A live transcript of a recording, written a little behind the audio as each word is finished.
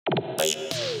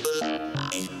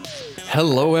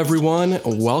Hello, everyone.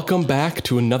 Welcome back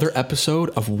to another episode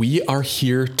of We Are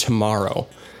Here Tomorrow.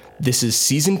 This is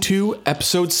Season 2,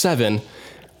 Episode 7.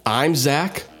 I'm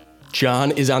Zach.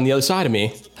 John is on the other side of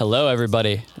me. Hello,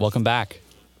 everybody. Welcome back.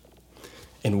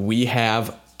 And we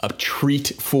have a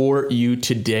treat for you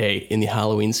today in the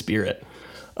Halloween spirit.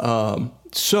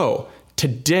 So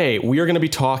today we are going to be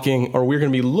talking, or we're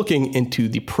going to be looking into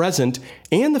the present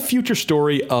and the future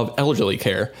story of elderly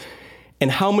care and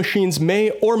how machines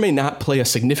may or may not play a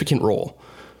significant role.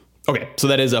 Okay, so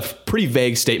that is a pretty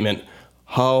vague statement,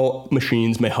 how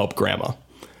machines may help grandma.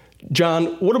 John,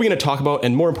 what are we going to talk about?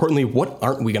 And more importantly, what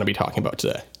aren't we going to be talking about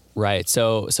today? Right.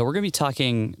 So we're going to be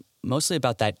talking mostly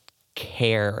about that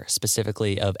care,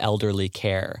 specifically of elderly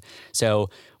care.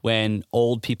 So when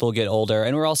old people get older,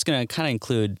 and we're also going to kind of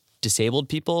include disabled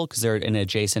people because they're an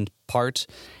adjacent part,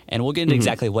 and we'll get into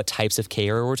exactly what types of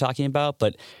care we're talking about,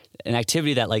 but an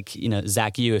activity that, like,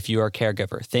 Zach, if you are a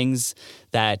caregiver, things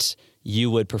that you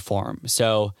would perform.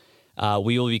 So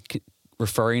we will be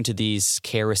referring to these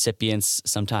care recipients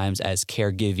sometimes as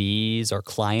caregivees or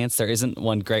clients. There isn't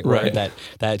one great word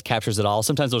that captures it all.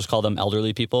 Sometimes we'll just call them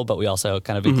elderly people, but we also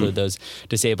kind of include those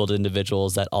disabled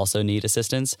individuals that also need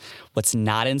assistance. What's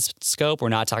not in scope, we're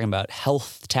not talking about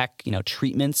health tech,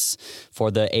 treatments for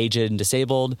the aged and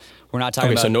disabled. We're not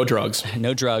talking about... so no drugs.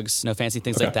 No drugs, no fancy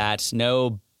things like that.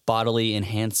 No bodily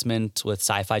enhancement with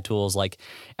sci-fi tools like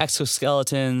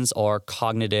exoskeletons or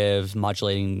cognitive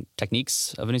modulating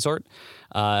techniques of any sort.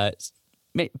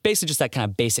 Basically just that kind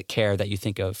of basic care that you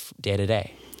think of day to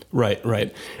day.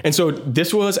 Right. And so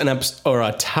this was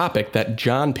a topic that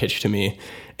John pitched to me.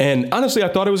 And honestly, I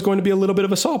thought it was going to be a little bit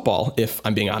of a softball, if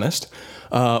I'm being honest.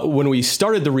 When we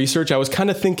started the research, I was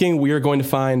kind of thinking we are going to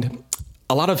find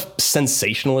a lot of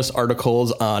sensationalist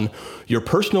articles on your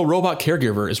personal robot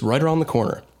caregiver is right around the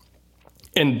corner.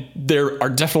 And there are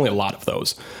definitely a lot of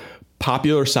those.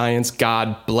 Popular Science,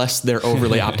 God bless their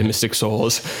overly optimistic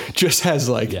souls, just has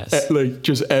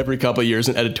just every couple of years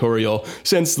an editorial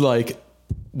since the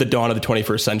dawn of the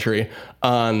 21st century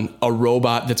on a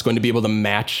robot that's going to be able to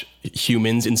match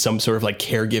humans in some sort of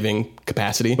caregiving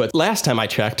capacity. But last time I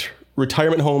checked,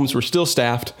 retirement homes were still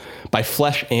staffed by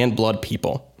flesh and blood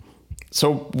people.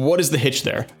 So what is the hitch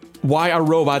there? Why are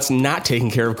robots not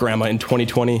taking care of grandma in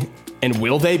 2020? And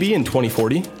will they be in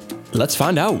 2040? Let's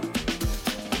find out.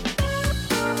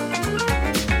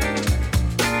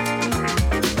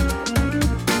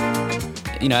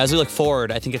 As we look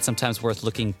forward, I think it's sometimes worth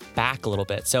looking back a little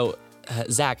bit. So,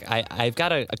 Zach, I've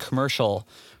got a commercial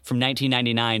from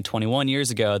 1999, 21 years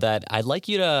ago, that I'd like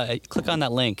you to click on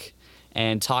that link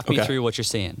and talk me through what you're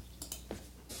seeing.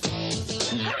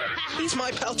 He's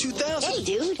my pal 2000. Hey,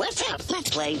 dude, what's up?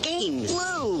 Let's play games.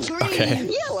 Blue,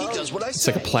 green, yellow. He does what I It's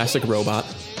say. like a plastic robot.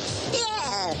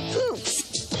 Yeah,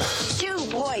 oops. 2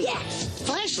 points. Yes,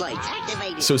 flashlights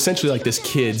activated. So essentially this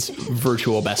kid's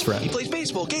virtual best He friend. plays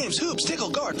baseball, games, hoops, tickle,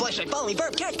 guard, flashlight, volley,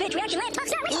 verb, catch, pitch, reaction, land,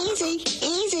 box,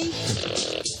 Easy.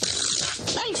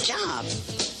 Nice job.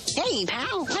 Hey,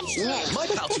 pal, what's next? My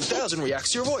pal 2000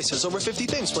 reacts to your voice, has over 50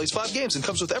 things, plays 5 games, and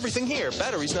comes with everything here.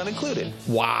 Batteries not included.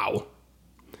 Wow.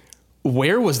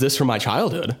 Where was this from my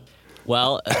childhood?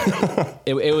 Well,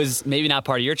 it was maybe not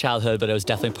part of your childhood, but it was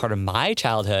definitely part of my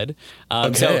childhood.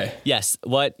 So, yes,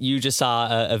 what you just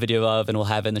saw a video of, and we'll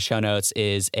have it in the show notes,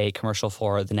 is a commercial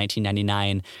for the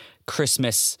 1999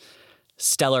 Christmas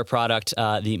stellar product,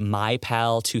 the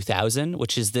MyPal 2000,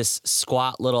 which is this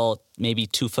squat little, maybe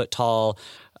 2 foot tall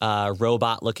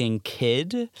robot-looking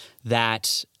kid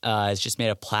that is just made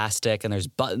of plastic, and there's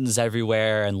buttons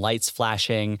everywhere and lights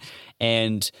flashing.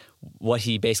 And what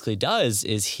he basically does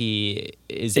is he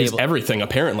is able... everything,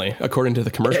 apparently, according to the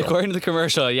commercial. According to the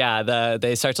commercial, yeah.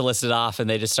 They start to list it off, and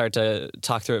they just start to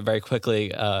talk through it very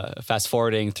quickly,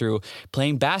 fast-forwarding through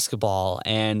playing basketball,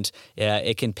 and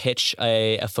it can pitch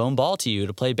a foam ball to you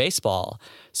to play baseball.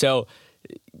 So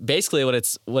basically what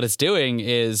it's doing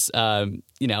is,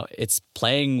 it's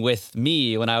playing with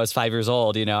me when I was 5 years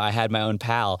old. I had my own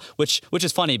pal, which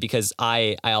is funny because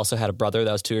I also had a brother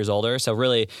that was 2 years older. So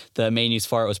really the main use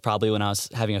for it was probably when I was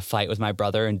having a fight with my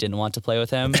brother and didn't want to play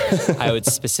with him. I would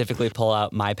specifically pull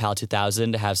out my Pal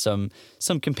 2000 to have some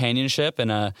companionship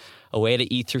and a way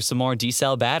to eat through some more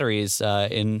D-cell batteries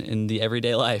in the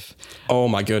everyday life. Oh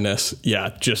my goodness.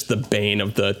 Yeah, just the bane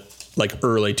of the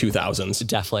early 2000s.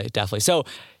 Definitely. So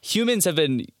humans have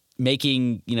been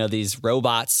making, these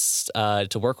robots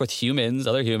to work with humans,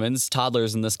 other humans,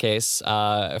 toddlers in this case,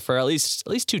 for at least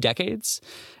 2 decades.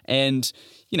 And,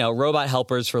 robot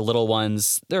helpers for little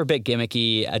ones, they're a bit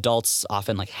gimmicky. Adults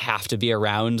often have to be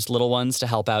around little ones to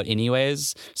help out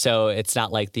anyways. So it's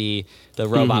not like the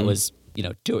robot was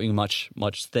doing much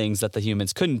things that the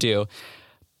humans couldn't do.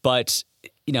 But,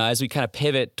 as we kind of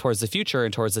pivot towards the future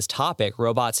and towards this topic,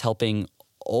 robots helping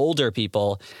older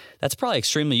people, that's probably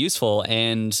extremely useful.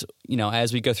 And,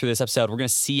 as we go through this episode, we're going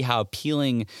to see how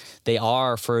appealing they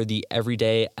are for the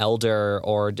everyday elder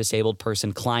or disabled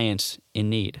person client in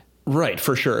need. Right,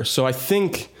 for sure. So I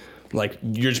think,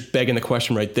 you're just begging the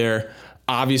question right there.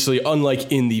 Obviously,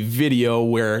 unlike in the video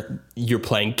where you're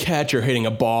playing catch or hitting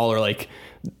a ball or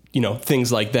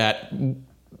things like that,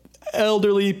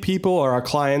 elderly people or our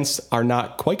clients are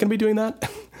not quite going to be doing that.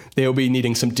 They'll be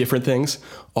needing some different things,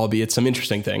 albeit some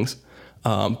interesting things.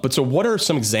 But so what are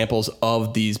some examples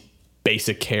of these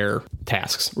basic care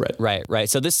tasks? Right.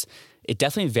 So it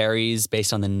definitely varies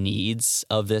based on the needs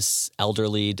of this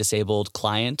elderly disabled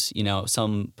client.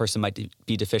 Some person might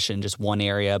be deficient in just one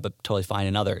area, but totally fine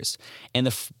in others. And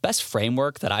the best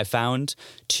framework that I've found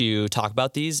to talk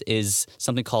about these is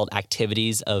something called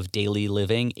Activities of Daily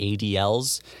Living,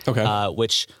 ADLs,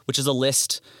 which is a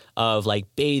list of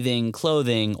bathing,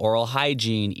 clothing, oral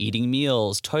hygiene, eating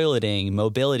meals, toileting,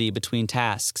 mobility between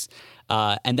tasks.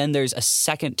 And then there's a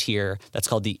second tier that's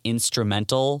called the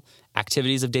instrumental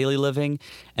activities of daily living.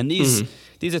 And these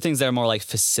are things that are more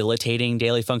facilitating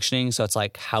daily functioning. So it's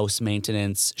house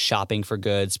maintenance, shopping for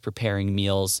goods, preparing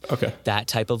meals, that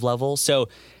type of level. So,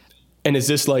 and is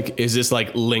this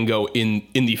lingo in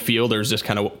the field, or is this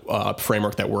kind of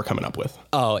framework that we're coming up with?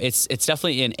 Oh, it's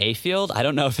definitely in a field. I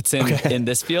don't know if it's in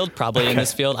this field, probably in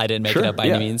this field. I didn't make it up by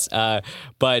any means.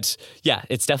 But yeah,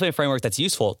 it's definitely a framework that's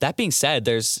useful. That being said,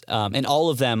 there's, and all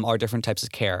of them are different types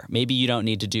of care. Maybe you don't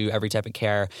need to do every type of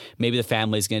care. Maybe the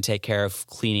family is going to take care of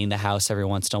cleaning the house every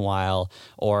once in a while,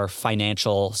 or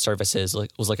financial services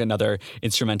was another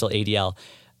instrumental ADL.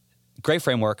 Great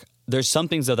framework. There's some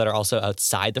things though that are also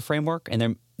outside the framework,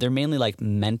 and they're mainly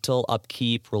mental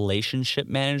upkeep, relationship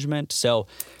management. So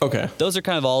those are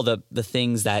kind of all the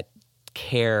things that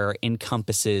care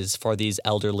encompasses for these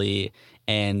elderly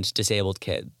and disabled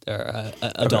kids or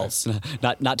adults,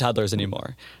 not toddlers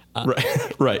anymore.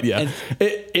 Right, yeah.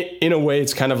 In a way,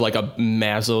 it's kind of like a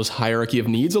Maslow's hierarchy of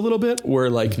needs a little bit,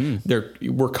 where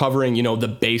we're covering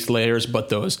the base layers, but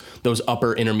those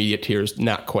upper intermediate tiers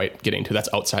not quite getting to. That's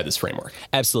outside this framework.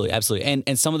 Absolutely.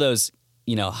 And some of those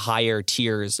higher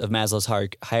tiers of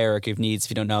Maslow's hierarchy of needs,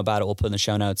 if you don't know about it, we'll put in the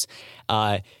show notes.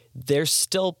 They're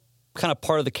still kind of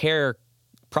part of the care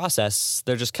process.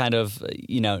 They're just kind of,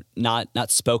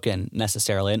 not spoken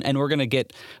necessarily. And we're going to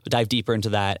dive deeper into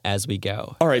that as we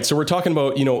go. All right. So we're talking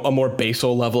about, a more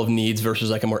basal level of needs versus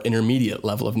a more intermediate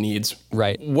level of needs.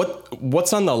 Right.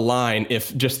 What's on the line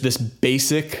if just this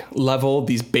basic level,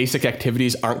 these basic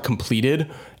activities aren't completed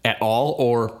at all,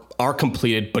 or are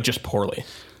completed, but just poorly?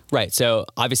 Right. So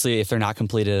obviously if they're not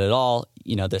completed at all,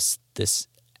 this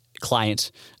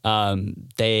client,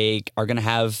 they are going to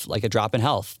have a drop in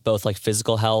health, both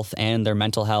physical health and their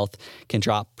mental health can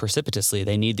drop precipitously.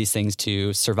 They need these things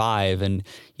to survive and,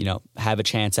 have a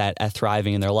chance at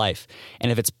thriving in their life.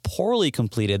 And if it's poorly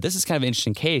completed, this is kind of an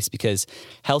interesting case because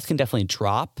health can definitely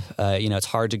drop. It's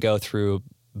hard to go through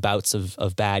bouts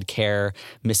of bad care,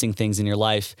 missing things in your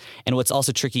life. And what's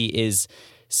also tricky is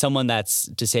someone that's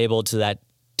disabled to that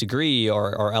degree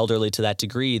or elderly to that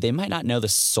degree, they might not know the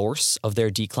source of their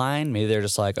decline. Maybe they're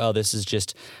just oh, this is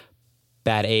just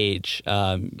bad age.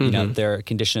 Their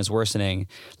condition is worsening.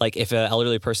 If an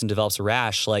elderly person develops a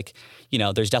rash,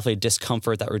 there's definitely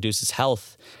discomfort that reduces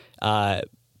health.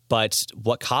 But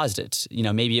what caused it?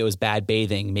 Maybe it was bad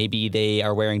bathing. Maybe they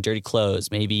are wearing dirty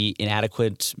clothes. Maybe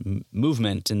inadequate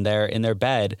movement in their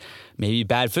bed. Maybe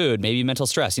bad food. Maybe mental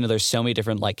stress. There's so many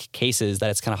different cases that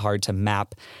it's kind of hard to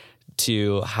map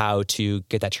to how to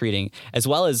get that treating, as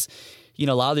well as, a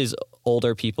lot of these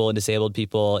older people and disabled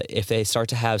people, if they start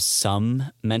to have some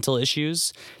mental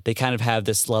issues, they kind of have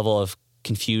this level of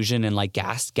confusion and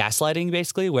gaslighting,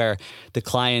 basically, where the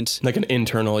client, an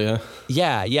internal,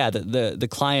 the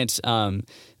client,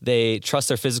 they trust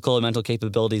their physical and mental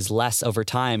capabilities less over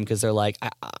time because they're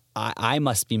I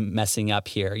must be messing up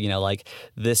here,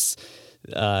 this.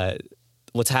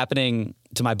 What's happening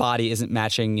to my body isn't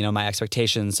matching, my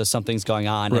expectations. So something's going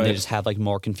on, and they just have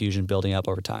more confusion building up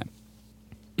over time.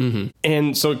 Mm-hmm.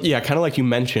 And so, kind of like you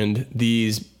mentioned,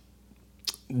 these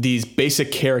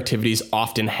basic care activities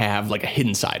often have a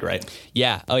hidden side, right?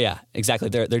 Yeah. Oh yeah, exactly.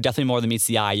 They're definitely more than meets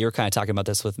the eye. You were kind of talking about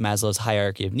this with Maslow's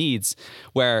hierarchy of needs,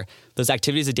 where those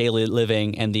activities of daily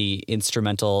living and the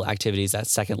instrumental activities, that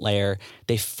second layer,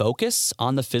 they focus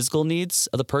on the physical needs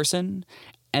of the person.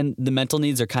 And the mental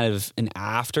needs are kind of an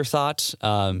afterthought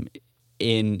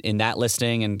in that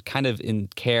listing and kind of in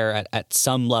care at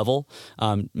some level.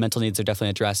 Mental needs are definitely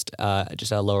addressed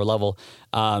just at a lower level.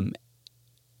 And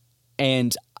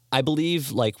And I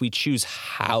believe like we choose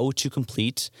how to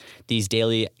complete these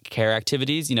daily care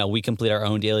activities. You know, we complete our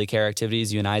own daily care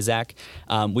activities, you and I, Zach.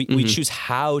 We choose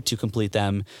how to complete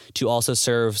them to also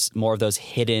serve more of those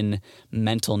hidden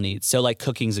mental needs. So like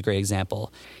cooking is a great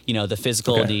example. You know, the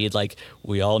physical need, like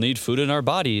we all need food in our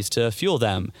bodies to fuel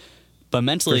them. But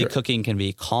mentally, cooking can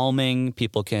be calming.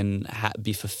 People can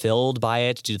be fulfilled by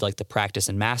it due to like the practice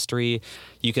and mastery.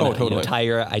 You can tie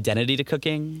your identity to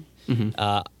cooking.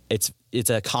 It's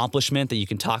an accomplishment that you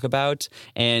can talk about,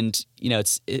 and you know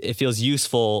it feels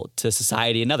useful to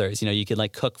society and others. You know, you can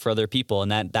like cook for other people,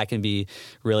 and that can be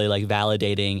really like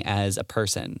validating as a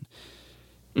person.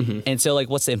 And so like,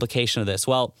 what's the implication of this?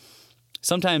 Well,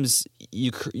 sometimes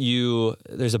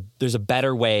there's a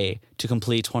better way to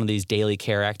complete one of these daily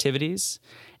care activities,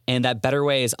 and that better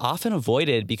way is often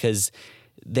avoided because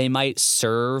they might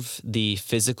serve the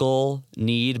physical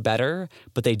need better,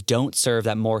 but they don't serve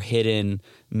that more hidden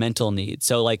mental need.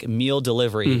 So like meal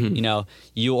delivery, you know,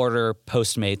 you order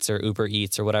Postmates or Uber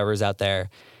Eats or whatever's out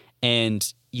there,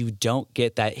 and you don't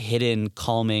get that hidden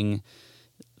calming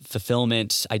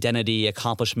fulfillment, identity,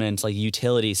 accomplishment, like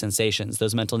utility sensations.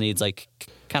 Those mental needs like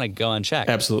kind of go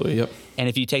unchecked. Absolutely, yep. And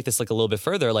if you take this like a little bit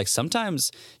further, like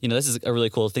sometimes, you know, this is a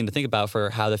really cool thing to think about for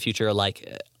how the future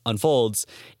like unfolds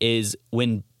is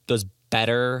when those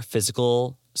better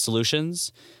physical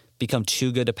solutions become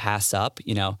too good to pass up,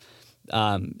 you know.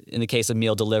 In the case of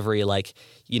meal delivery, like,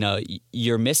 you know,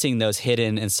 you're missing those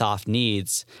hidden and soft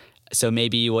needs. So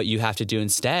maybe what you have to do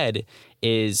instead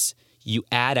is you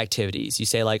add activities. You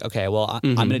say like, okay, well,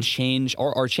 I'm going to change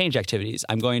or change activities.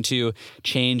 I'm going to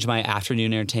change my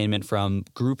afternoon entertainment from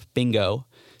group bingo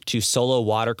to solo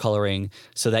watercoloring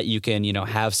so that you can, you know,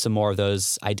 have some more of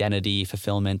those identity,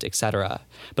 fulfillment, et cetera.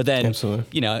 But then,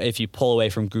 you know, if you pull away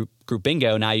from group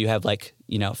bingo, now you have like,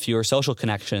 you know, fewer social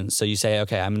connections. So you say,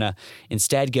 okay, I'm going to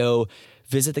instead go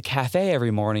visit the cafe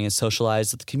every morning and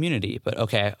socialize with the community. But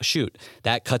okay, shoot,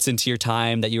 that cuts into your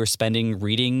time that you were spending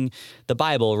reading the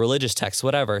Bible, religious texts,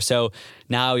 whatever. So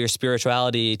now your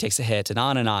spirituality takes a hit and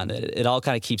on and on. It all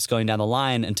kind of keeps going down the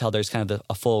line until there's kind of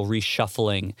a full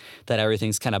reshuffling that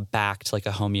everything's kind of back to like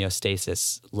a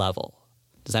homeostasis level.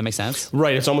 Does that make sense?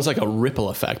 Right. It's almost like a ripple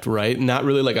effect, right? Not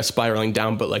really like a spiraling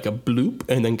down, but like a bloop,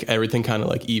 and then everything kind of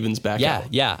like evens back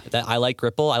out. Yeah. I like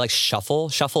ripple. I like shuffle.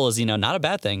 Shuffle is, you know, not a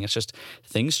bad thing. It's just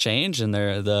things change and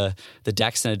they're the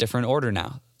deck's in a different order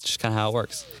now. It's just kind of how it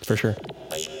works. For sure.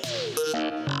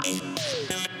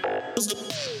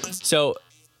 So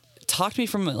talk to me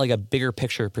from like a bigger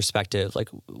picture perspective. Like,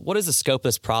 what is the scope of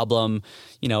this problem?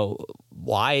 You know,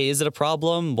 why is it a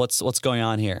problem? What's going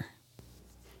on here?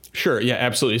 Sure. Yeah,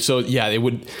 absolutely. So yeah,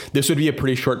 this would be a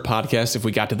pretty short podcast if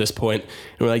we got to this point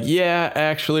and we're like, yeah,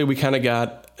 actually we kind of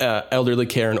got elderly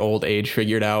care and old age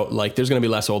figured out. Like there's going to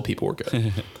be less old people. We're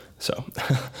good. So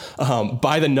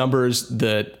by the numbers,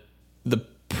 the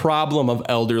problem of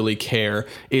elderly care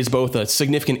is both a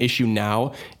significant issue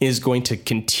now, is going to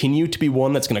continue to be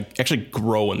one that's going to actually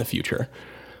grow in the future.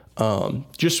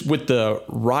 Just with the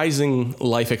rising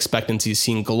life expectancies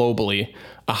seen globally,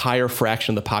 a higher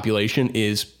fraction of the population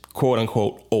is quote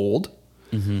unquote old.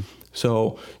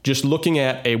 So just looking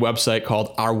at a website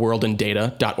called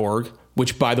ourworldindata.org,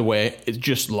 which by the way, is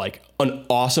just like an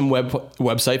awesome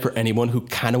website for anyone who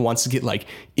kind of wants to get like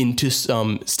into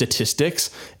some statistics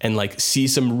and like see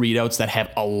some readouts that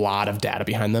have a lot of data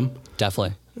behind them.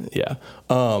 Definitely. Yeah.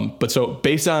 But so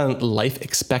based on life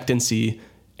expectancy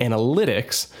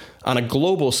analytics on a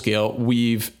global scale,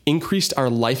 we've increased our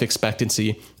life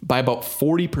expectancy by about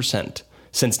 40%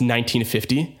 since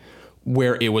 1950,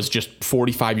 where it was just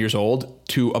 45 years old,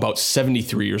 to about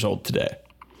 73 years old today.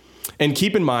 And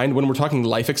keep in mind, when we're talking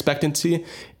life expectancy,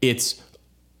 it's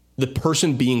the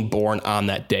person being born on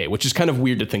that day, which is kind of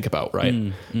weird to think about,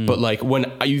 right? But like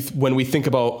when we think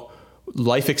about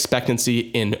life expectancy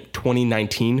in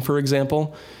 2019, for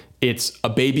example, it's a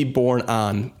baby born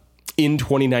in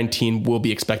 2019 will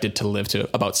be expected to live to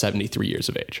about 73 years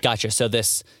of age. Gotcha. So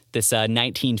this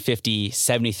 1950,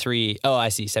 73, oh, I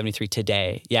see, 73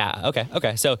 today. Yeah,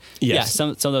 okay. So yeah, some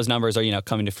of those numbers are, you know,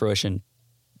 coming to fruition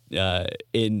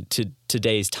into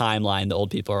today's timeline. The old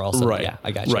people are also, right. Yeah,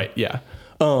 I got you. Right, yeah.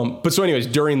 But so anyways,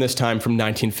 during this time from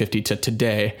 1950 to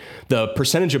today, the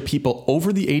percentage of people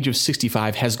over the age of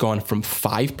 65 has gone from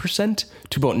 5%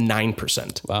 to about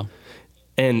 9%. Wow.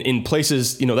 And in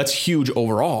places, you know, that's huge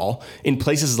overall. In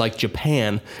places like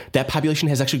Japan, that population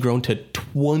has actually grown to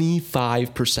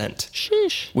 25%.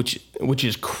 Sheesh. Which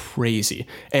is crazy.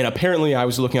 And apparently I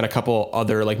was looking at a couple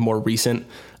other like more recent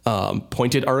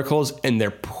pointed articles, and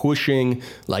they're pushing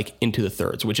like into the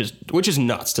thirds, which is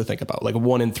nuts to think about. Like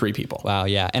 1 in 3 people. Wow,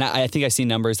 yeah. And I think I've seen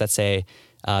numbers that say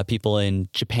people in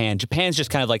Japan's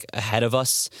just kind of like ahead of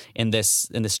us in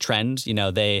this trend. You know,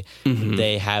 they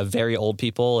have very old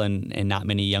people and not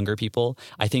many younger people.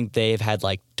 I think they've had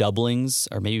like doublings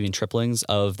or maybe even triplings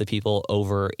of the people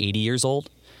over 80 years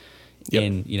old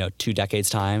in 2 decades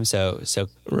time. So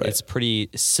Right. It's pretty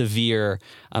severe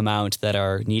amount that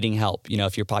are needing help. You know,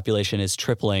 if your population is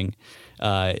tripling,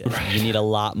 you need a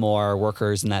lot more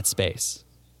workers in that space.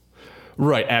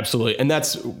 Right, absolutely. And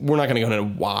we're not going to go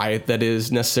into why that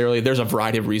is necessarily. There's a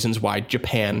variety of reasons why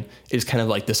Japan is kind of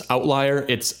like this outlier.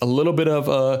 It's a little bit of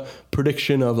a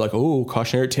prediction of like,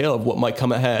 cautionary tale of what might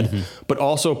come ahead, but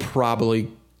also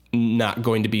probably not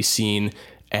going to be seen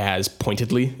as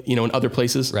pointedly, in other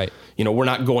places. Right.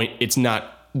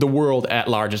 The world at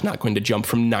large is not going to jump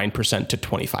from 9% to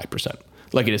 25%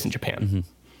 like it is in Japan.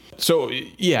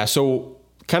 So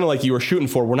kind of like you were shooting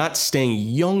for, we're not staying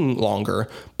young longer,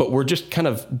 but we're just kind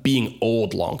of being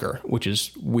old longer, which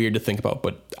is weird to think about,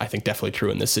 but I think definitely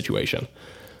true in this situation.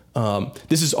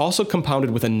 This is also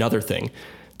compounded with another thing,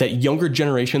 that younger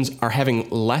generations are having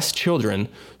less children,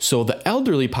 so the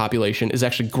elderly population is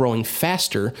actually growing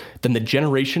faster than the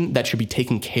generation that should be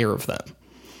taking care of them.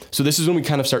 So this is when we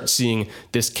kind of start seeing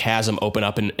this chasm open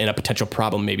up and a potential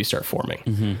problem maybe start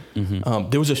forming.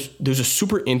 There was a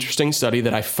super interesting study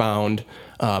that I found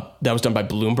that was done by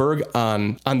Bloomberg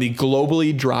on the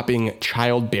globally dropping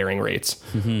childbearing rates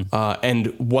and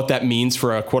what that means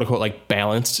for a quote unquote like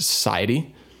balanced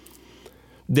society.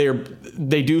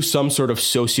 They do some sort of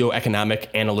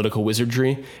socioeconomic analytical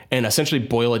wizardry and essentially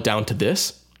boil it down to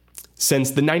this.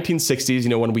 Since the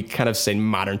 1960s, when we kind of say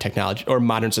modern technology or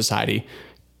modern society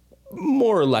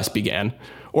more or less began,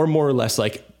 or more or less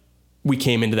like we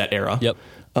came into that era. Yep.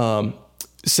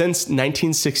 Since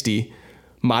 1960,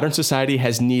 modern society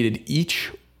has needed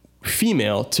each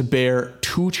female to bear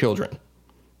 2 children.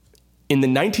 In the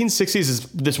 1960s,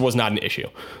 this was not an issue.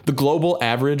 The global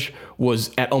average was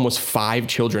at almost 5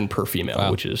 children per female,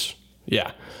 which is,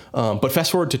 but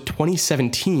fast forward to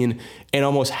 2017, and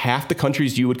almost half the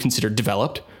countries you would consider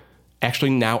developed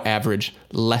actually now average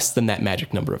less than that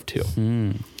magic number of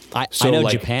 2. I know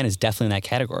Japan is definitely in that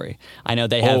category. I know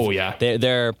they have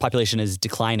their population is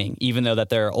declining, even though that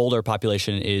their older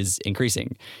population is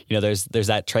increasing. There's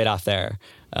that trade-off there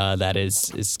that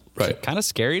is right. Kind of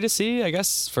scary to see, I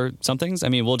guess, for some things. I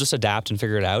mean, we'll just adapt and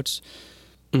figure it out.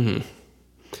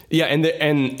 Yeah, and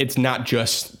it's not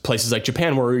just places like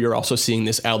Japan where you're also seeing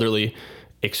this elderly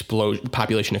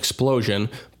population explosion,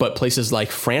 but places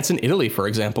like France and Italy, for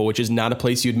example, which is not a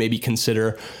place you'd maybe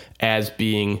consider as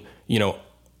being,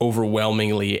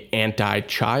 overwhelmingly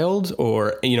anti-child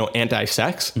or,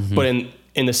 anti-sex. But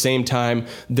in the same time,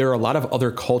 there are a lot of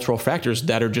other cultural factors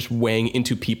that are just weighing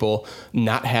into people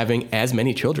not having as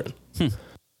many children.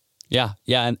 Yeah.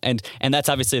 And that's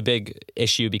obviously a big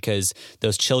issue because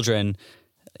those children,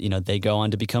 they go on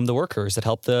to become the workers that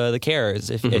help the carers.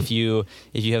 If you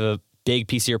have a big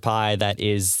piece of your pie that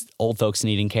is old folks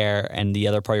needing care and the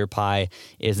other part of your pie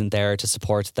isn't there to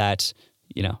support that,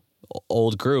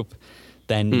 old group,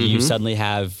 then you suddenly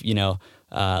have,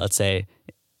 let's say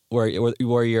where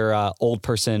your old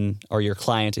person or your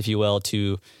client, if you will,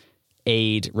 to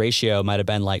aid ratio might have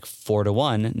been like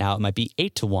 4-1. Now it might be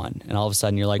 8-1. And all of a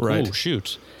sudden you're like, right. Oh,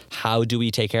 shoot. How do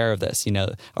we take care of this?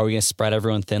 Are we going to spread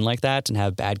everyone thin like that and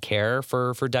have bad care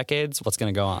for decades? What's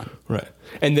going to go on? Right.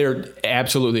 And they're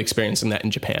absolutely experiencing that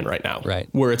in Japan right now. Right.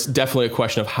 Where it's definitely a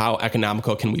question of how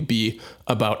economical can we be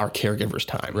about our caregivers'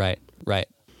 time. Right.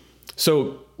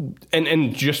 So,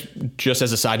 and just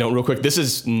as a side note real quick, this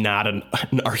is not an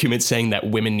argument saying that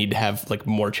women need to have like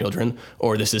more children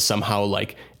or this is somehow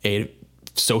like a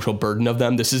social burden of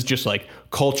them. This is just like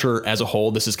culture as a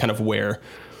whole. This is kind of where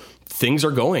things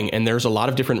are going. And there's a lot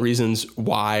of different reasons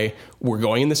why we're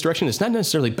going in this direction. It's not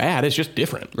necessarily bad. It's just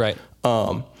different. Right.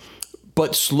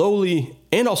 But slowly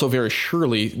and also very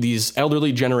surely, these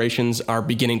elderly generations are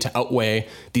beginning to outweigh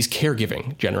these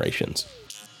caregiving generations.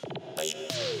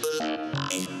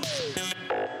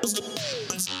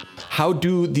 How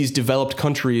do these developed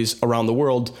countries around the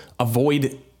world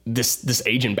avoid this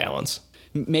age imbalance?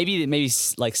 Maybe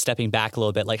like stepping back a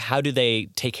little bit, like how do they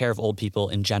take care of old people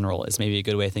in general is maybe a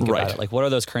good way to think about it. Like what are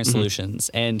those current solutions?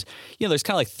 And, there's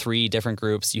kind of like 3 different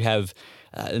groups. You have,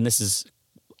 and this is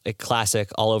a classic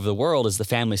all over the world, is the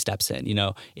family steps in.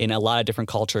 In a lot of different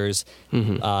cultures,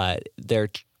 they're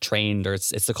trained, or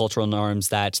it's the cultural norms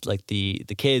that like the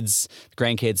kids, the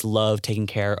grandkids love taking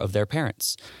care of their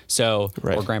parents. So,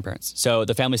 Right. or grandparents. So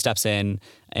the family steps in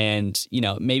and,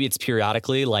 maybe it's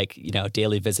periodically like,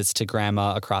 daily visits to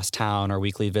grandma across town or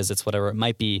weekly visits, whatever it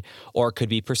might be, or it could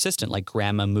be persistent, like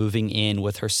grandma moving in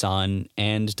with her son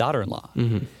and daughter-in-law.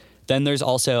 Then there's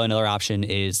also another option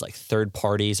is like third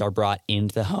parties are brought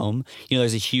into the home.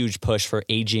 There's a huge push for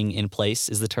aging in place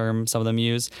is the term some of them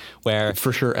use, where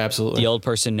For sure, absolutely. the old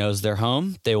person knows their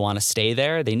home. They want to stay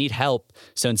there. They need help.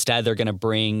 So instead, they're going to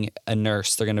bring a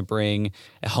nurse. They're going to bring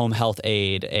a home health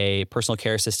aide, a personal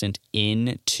care assistant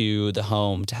into the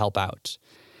home to help out.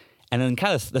 And then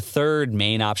kind of the third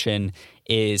main option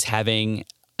is having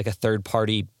like a third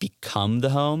party become the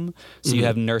home. So you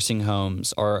have nursing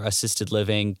homes or assisted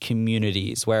living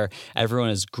communities where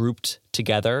everyone is grouped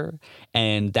together,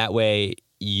 and that way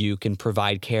you can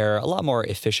provide care a lot more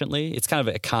efficiently. It's kind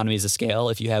of economies of scale.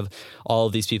 If you have all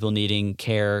of these people needing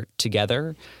care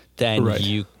together, then Right.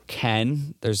 you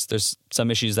can. There's some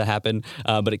issues that happen,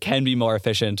 but it can be more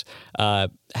efficient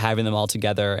having them all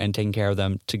together and taking care of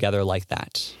them together like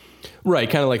that. Right,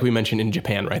 kind of like we mentioned in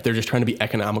Japan, right? They're just trying to be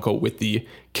economical with the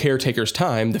caretaker's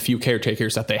time, the few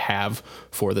caretakers that they have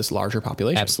for this larger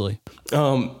population. Absolutely.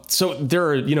 So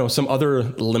there are, some other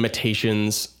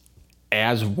limitations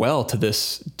as well to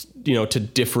this, to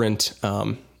different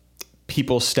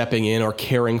people stepping in or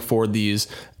caring for these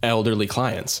elderly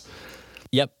clients.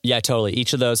 Yep. Yeah, totally.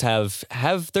 Each of those have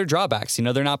their drawbacks.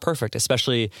 They're not perfect,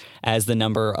 especially as the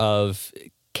number of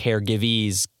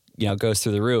caregivees, goes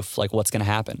through the roof. Like, what's going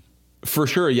to happen? For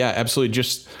sure. Yeah, absolutely.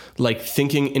 Just like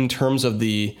thinking in terms of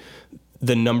the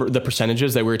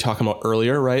percentages that we were talking about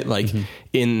earlier, right? Like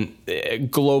in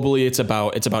globally, it's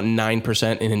about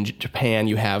 9%. And in Japan,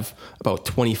 you have about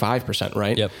 25%,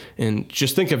 right? Yep. And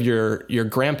just think of your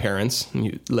grandparents.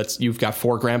 You've got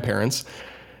 4 grandparents.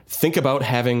 Think about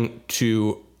having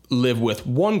to live with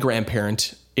one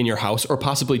grandparent in your house or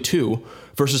possibly 2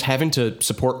 versus having to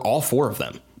support all 4 of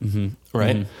them.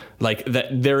 Right. Like that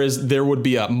there would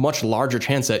be a much larger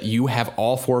chance that you have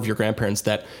all 4 of your grandparents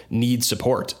that need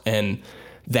support. And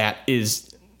that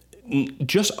is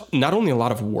just not only a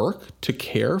lot of work to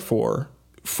care for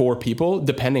 4 people,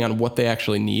 depending on what they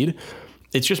actually need.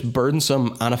 It's just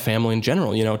burdensome on a family in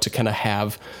general, to kind of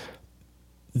have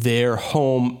their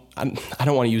home. I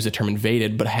don't want to use the term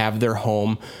invaded, but have their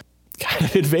home kind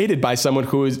of invaded by someone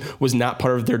who was not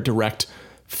part of their direct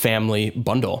family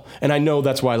bundle. And I know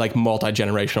that's why like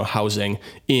multi-generational housing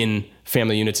in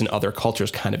family units in other cultures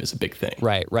kind of is a big thing.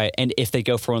 Right. And if they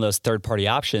go for one of those third-party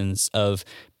options of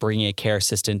bringing a care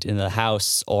assistant into the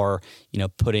house or,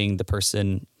 putting the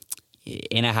person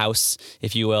in a house,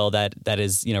 if you will, that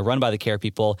is, run by the care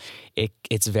people,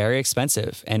 it's very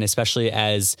expensive. And especially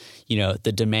as,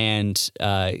 the demand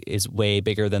is way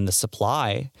bigger than the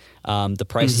supply, the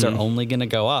prices are only going to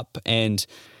go up. And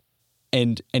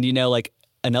like,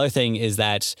 another thing is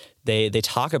that they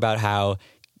talk about how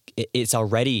it's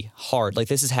already hard. Like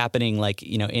this is happening like,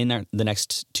 in the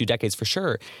next 2 decades for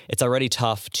sure. It's already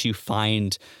tough to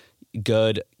find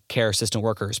good care assistant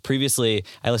workers. Previously,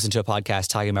 I listened to a podcast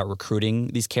talking about recruiting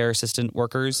these care assistant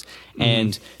workers,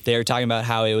 and they were talking about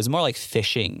how it was more like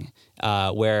fishing,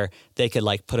 where they could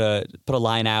like put a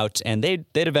line out and they'd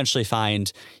eventually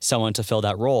find someone to fill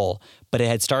that role. But it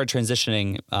had started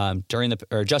transitioning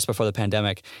just before the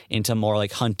pandemic into more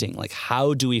like hunting. Like,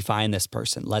 how do we find this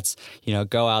person? Let's,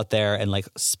 go out there and like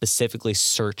specifically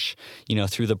search,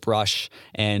 through the brush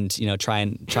and, try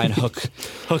and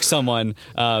hook someone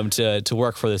to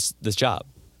work for this job.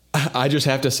 I just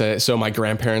have to say, so my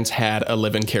grandparents had a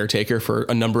live-in caretaker for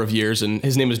a number of years, and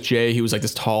his name was Jay. He was like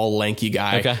this tall, lanky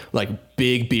guy, like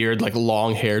big beard, like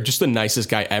long hair, just the nicest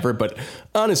guy ever. But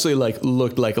honestly, like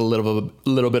looked like a little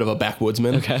bit of a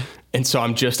backwoodsman. Okay. And so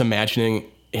I'm just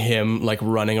imagining him like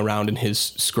running around in his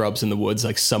scrubs in the woods,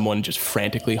 like someone just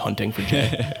frantically hunting for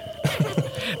Jay.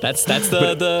 That's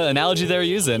the analogy they're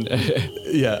using.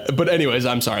 Yeah. But anyways,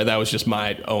 I'm sorry. That was just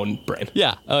my own brain.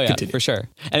 Yeah. Oh yeah, Continue. for sure.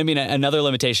 And I mean, another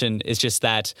limitation is just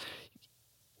that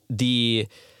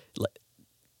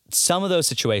some of those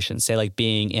situations, say like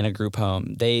being in a group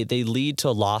home, they lead to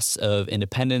a loss of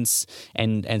independence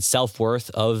and self-worth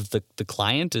of the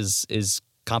client is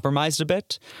compromised a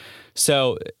bit.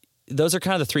 So those are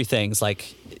kind of the 3 things.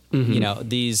 Like,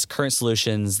 these current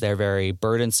solutions, they're very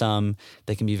burdensome.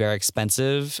 They can be very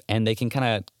expensive, and they can kind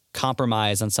of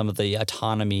compromise on some of the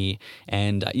autonomy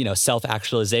and,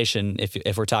 self-actualization,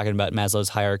 if we're talking about Maslow's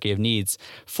hierarchy of needs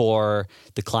for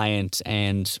the client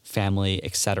and family,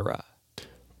 et cetera.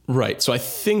 Right. So I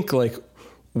think like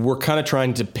we're kind of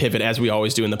trying to pivot, as we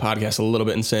always do in the podcast, a little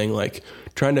bit and saying, like,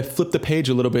 trying to flip the page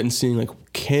a little bit and seeing, like,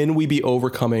 can we be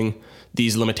overcoming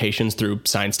these limitations through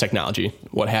science, technology,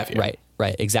 what have you?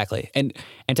 Right, exactly. And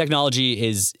technology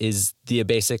is the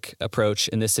basic approach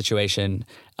in this situation.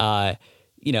 In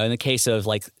the case of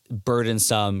like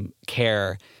burdensome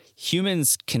care,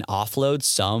 humans can offload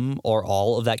some or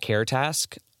all of that care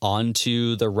task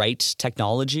onto the right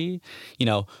technology.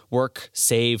 Work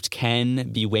saved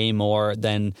can be way more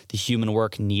than the human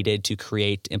work needed to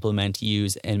create, implement,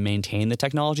 use, and maintain the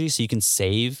technology. So you can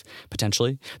save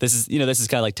potentially. This is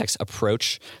kind of like tech's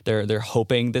approach. They're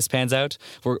hoping this pans out.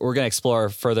 We're going to explore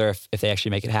further if they actually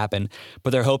make it happen.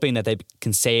 But they're hoping that they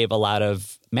can save a lot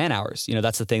of man hours.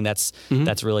 That's the thing that's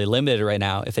really limited right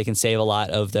now. If they can save a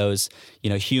lot of those,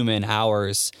 human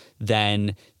hours,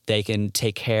 then they can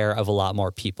take care of a lot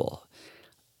more people.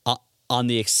 On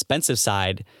the expensive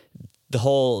side, the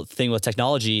whole thing with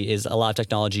technology is a lot of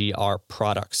technology are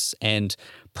products, and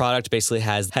product basically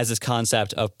has this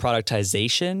concept of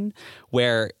productization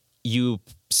where you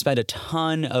spend a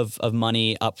ton of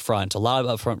money up front, a lot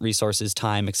of upfront resources,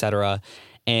 time, et cetera.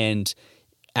 And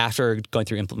after going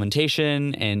through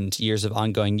implementation and years of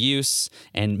ongoing use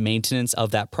and maintenance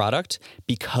of that product,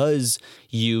 because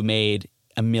you made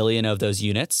 1 million of those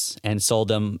units and sold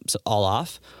them all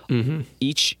off,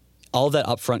 all of that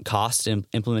upfront cost and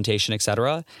implementation, et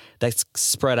cetera, that's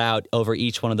spread out over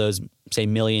each one of those, say,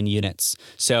 1 million units.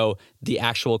 So the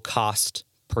actual cost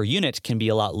per unit can be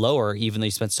a lot lower, even though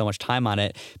you spent so much time on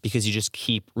it, because you just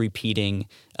keep repeating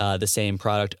the same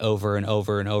product over and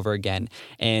over and over again.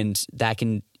 And that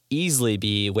can easily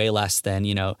be way less than,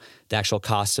 the actual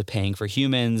cost of paying for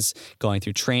humans, going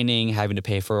through training, having to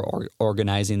pay for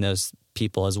organizing those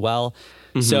people as well.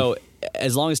 So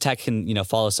as long as tech can,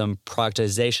 follow some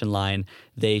productization line,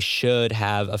 they should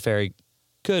have a very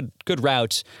good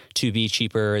route to be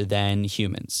cheaper than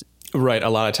humans. Right. A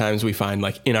lot of times we find,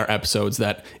 like, in our episodes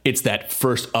that it's that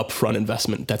first upfront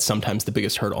investment that's sometimes the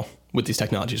biggest hurdle with these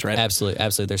technologies, right?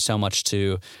 Absolutely. There's so much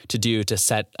to do to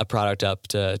set a product up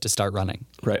to start running.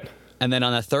 Right. And then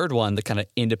on the third one, the kind of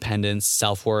independence,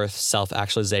 self-worth,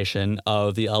 self-actualization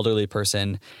of the elderly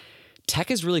person,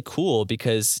 tech is really cool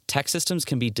because tech systems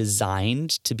can be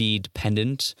designed to be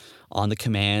dependent on the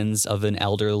commands of an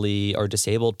elderly or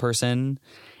disabled person.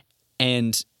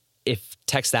 And if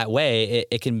tech's that way,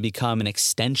 it can become an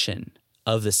extension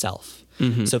of the self.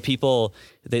 So people,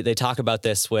 they talk about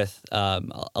this with a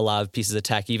lot of pieces of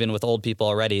tech, even with old people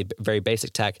already, very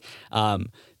basic tech.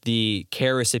 The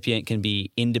care recipient can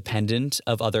be independent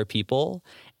of other people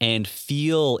and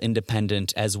feel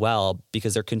independent as well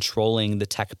because they're controlling the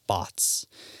tech bots.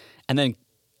 And then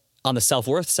on the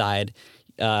self-worth side,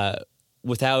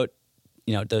 without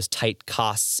those tight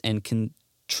costs and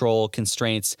control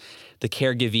constraints, the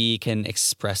caregivee can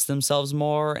express themselves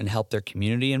more and help their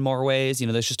community in more ways.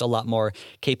 There's just a lot more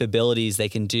capabilities they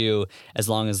can do as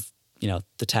long as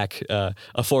the tech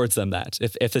affords them that.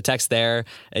 If the tech's there,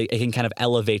 it can kind of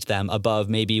elevate them above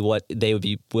maybe what they would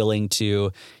be willing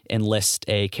to enlist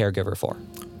a caregiver for.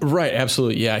 Right.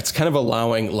 Absolutely. Yeah. It's kind of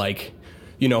allowing, like,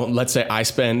 let's say I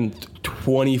spend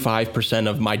 25%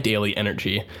 of my daily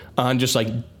energy on just like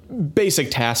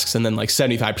basic tasks, and then like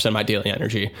 75% of my daily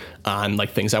energy on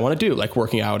like things I want to do, like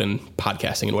working out and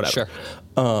podcasting and whatever.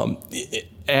 Sure.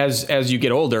 As you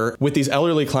get older, with these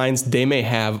elderly clients, they may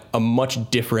have a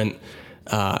much different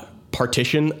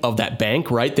partition of that bank,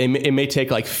 right? It may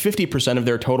take like 50% of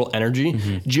their total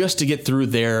energy just to get through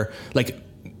their like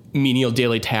menial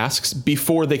daily tasks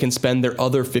before they can spend their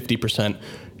other 50%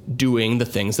 doing the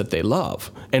things that they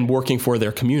love and working for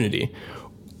their community.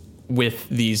 With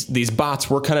these bots,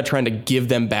 we're kind of trying to give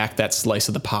them back that slice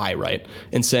of the pie, right?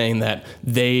 And saying that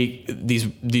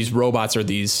these robots or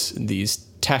these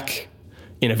tech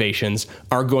innovations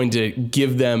are going to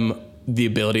give them the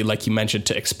ability, like you mentioned,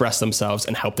 to express themselves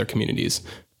and help their communities.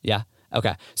 Yeah.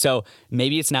 Okay. So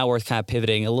maybe it's now worth kind of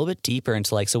pivoting a little bit deeper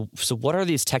into like, so what are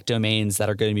these tech domains that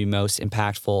are going to be most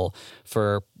impactful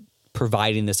for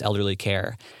providing this elderly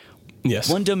care? Yes.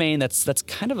 One domain that's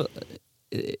kind of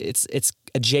it's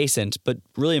adjacent, but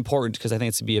really important because I think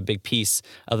it's going to be a big piece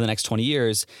of the next 20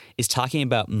 years, is talking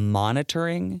about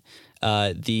monitoring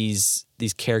these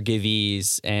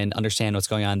caregivees and understand what's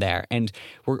going on there. And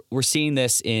we're seeing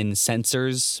this in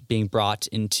sensors being brought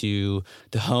into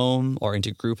the home or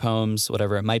into group homes,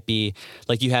 whatever it might be.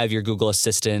 Like you have your Google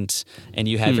Assistant and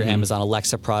you have your Amazon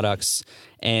Alexa products,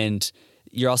 and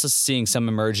you're also seeing some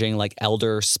emerging like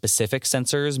elder specific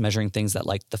sensors measuring things that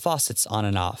like the faucet's on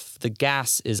and off, the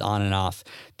gas is on and off,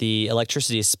 the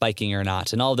electricity is spiking or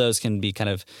not. And all of those can be kind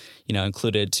of,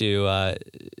 included to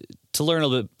to learn a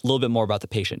little bit more about the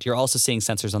patient. You're also seeing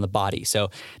sensors on the body. So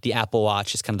the Apple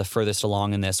Watch is kind of the furthest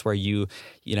along in this, where you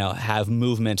have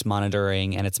movement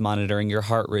monitoring and it's monitoring your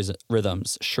heart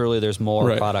rhythms. Surely there's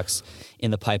more products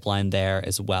in the pipeline there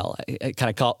as well. I kind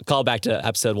of call back to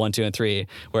episode 1, 2, and 3,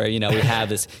 where we have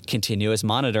this continuous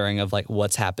monitoring of like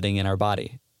what's happening in our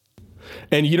body.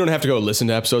 And you don't have to go listen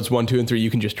to episodes 1, 2, and 3.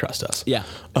 You can just trust us. Yeah,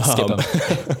 skip them.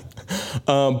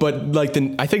 But like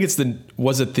I think it's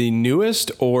was it the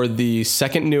newest or the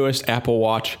second newest Apple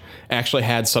Watch actually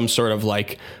had some sort of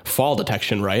like fall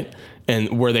detection, right?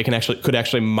 And where they could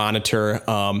actually monitor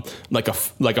like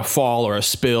a fall or a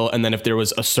spill, and then if there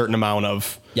was a certain amount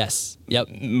of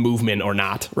movement or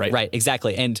not, right? Right,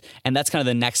 exactly. And that's kind of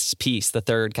the next piece, the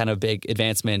third kind of big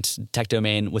advancement tech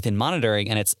domain within monitoring,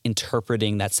 and it's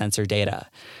interpreting that sensor data.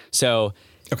 So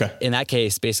in that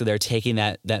case, basically they're taking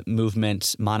that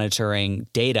movement monitoring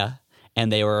data and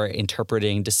they were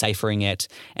interpreting, deciphering it,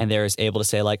 and they're able to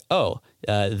say like,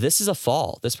 this is a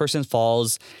fall. This person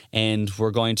falls, and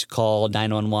we're going to call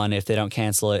 911 if they don't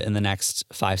cancel it in the next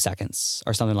 5 seconds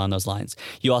or something along those lines.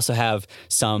 You also have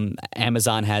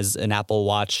Amazon has an Apple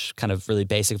Watch kind of really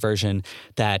basic version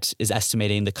that is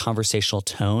estimating the conversational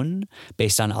tone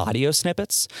based on audio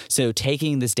snippets. So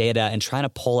taking this data and trying to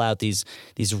pull out these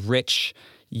rich,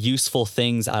 useful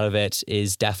things out of it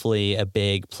is definitely a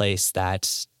big place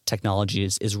that technology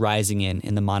is rising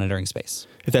in the monitoring space.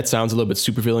 If that sounds a little bit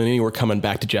supervillainy, we're coming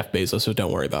back to Jeff Bezos, so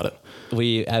don't worry about it.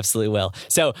 We absolutely will.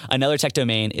 So another tech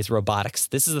domain is robotics.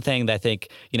 This is the thing that I think,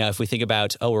 if we think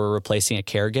about, we're replacing a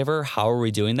caregiver, how are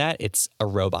we doing that? It's a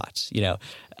robot,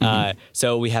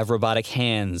 So we have robotic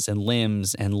hands and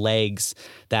limbs and legs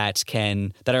that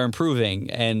are improving,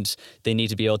 and they need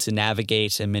to be able to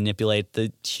navigate and manipulate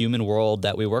the human world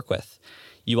that we work with.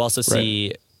 You also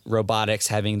see robotics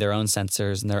having their own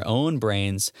sensors and their own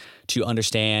brains to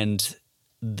understand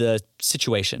the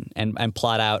situation and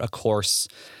plot out a course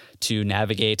to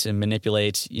navigate and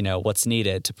manipulate, what's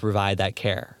needed to provide that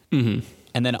care. Mm-hmm.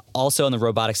 And then also on the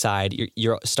robotic side,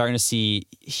 you're starting to see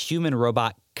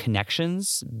human-robot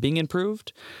connections being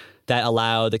improved that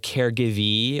allow the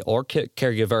caregivee or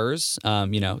caregivers,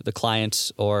 the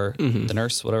client or the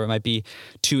nurse, whatever it might be,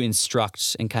 to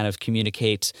instruct and kind of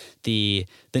communicate the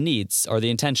needs or the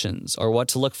intentions or what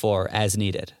to look for as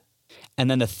needed. And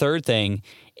then the third domain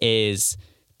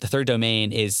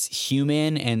is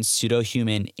human and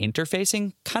pseudo-human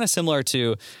interfacing, kind of similar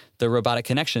to the robotic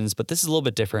connections, but this is a little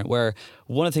bit different, where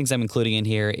one of the things I'm including in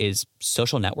here is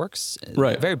social networks.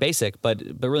 Right. Very basic, but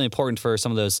really important for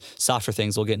some of those softer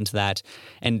things. We'll get into that.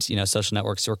 And, social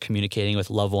networks are communicating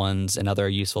with loved ones and other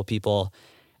useful people.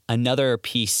 Another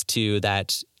piece to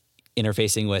that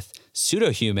interfacing with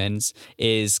pseudo-humans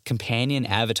is companion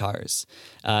avatars.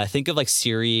 Think of like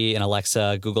Siri and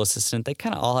Alexa, Google Assistant. They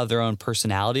kind of all have their own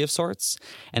personality of sorts,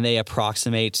 and they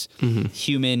approximate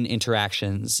human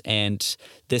interactions. And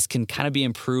this can kind of be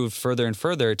improved further and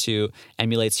further to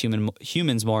emulate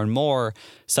humans more and more,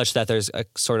 such that there's a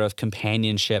sort of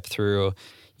companionship through,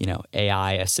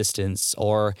 AI assistants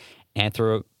or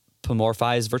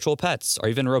anthropomorphized virtual pets, or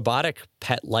even robotic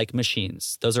pet-like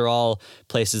machines. Those are all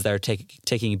places that are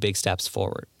taking big steps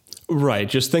forward. Right.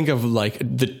 Just think of like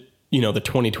the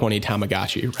 2020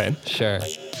 Tamagotchi, right? Sure.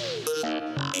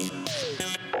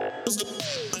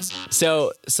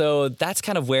 So that's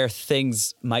kind of where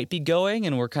things might be going,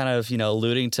 and we're kind of,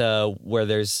 alluding to where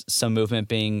there's some movement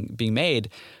being made.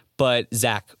 But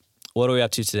Zach, what are we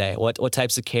up to today? What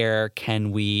types of care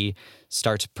can we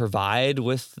start to provide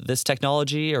with this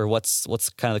technology, or what's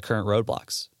kind of the current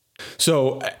roadblocks?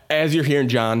 So as you're hearing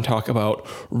John talk about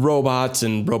robots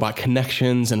and robot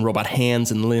connections and robot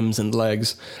hands and limbs and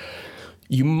legs,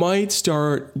 you might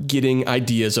start getting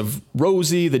ideas of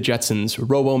Rosie, the Jetsons'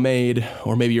 Robo-Maid,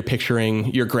 or maybe you're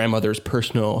picturing your grandmother's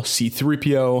personal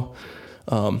C-3PO.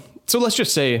 So let's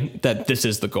just say that this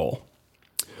is the goal.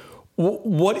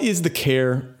 What is the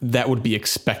care that would be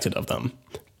expected of them?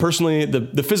 Personally,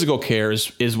 the physical care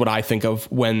is what I think of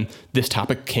when this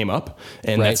topic came up,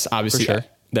 and that's obviously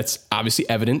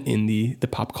evident in the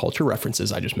pop culture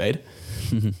references I just made.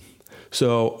 Mm-hmm.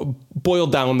 So,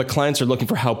 boiled down, the clients are looking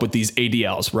for help with these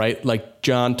ADLs, right? Like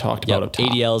John talked about up top.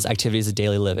 ADLs, activities of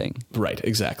daily living. Right,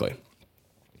 exactly.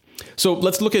 So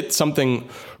let's look at something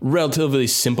relatively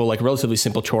simple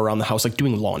chore around the house, like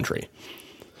doing laundry.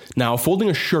 Now, folding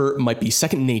a shirt might be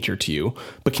second nature to you,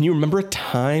 but can you remember a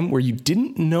time where you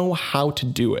didn't know how to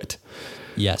do it?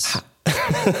 Yes.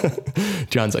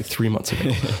 John's like 3 months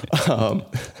ago.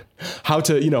 How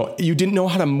to, you didn't know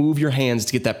how to move your hands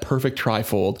to get that perfect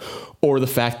trifold, or the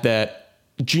fact that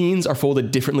jeans are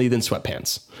folded differently than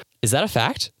sweatpants. Is that a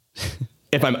fact?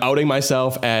 If I'm outing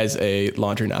myself as a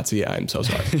laundry Nazi, I'm so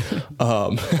sorry.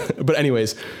 But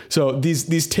anyways, so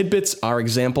these tidbits are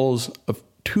examples of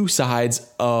two sides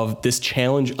of this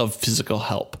challenge of physical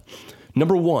help.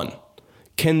 Number one,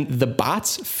 can the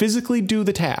bots physically do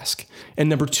the task? And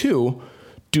number two,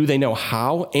 do they know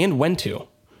how and when to?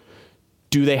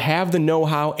 Do they have the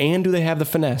know-how and do they have the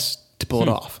finesse to pull it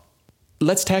off?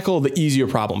 Let's tackle the easier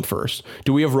problem first.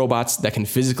 Do we have robots that can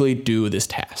physically do this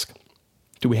task?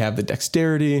 Do we have the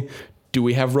dexterity? Do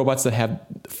we have robots that have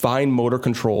fine motor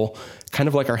control, kind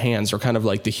of like our hands or kind of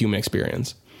like the human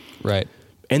experience? Right.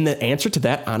 And the answer to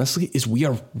that, honestly, is we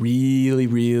are really,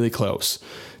 really close.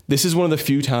 This is one of the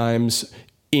few times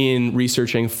in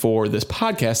researching for this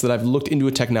podcast that I've looked into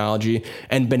a technology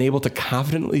and been able to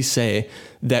confidently say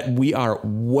that we are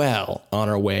well on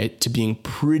our way to being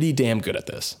pretty damn good at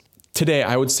this. Today,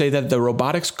 I would say that the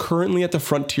robotics currently at the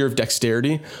frontier of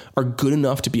dexterity are good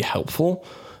enough to be helpful,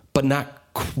 but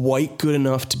not quite good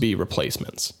enough to be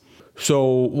replacements. So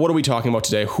what are we talking about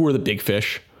today? Who are the big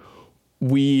fish?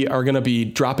 We are going to be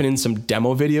dropping in some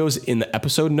demo videos in the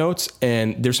episode notes,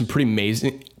 and there's some pretty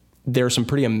amazing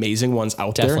ones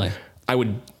out there. I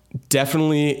would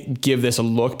definitely give this a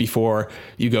look before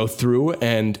you go through.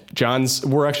 And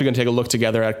we're actually going to take a look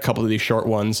together at a couple of these short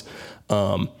ones,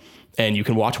 and you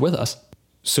can watch with us.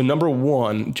 So number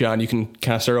one, John, you can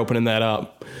kind of start opening that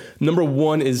up. Number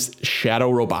one is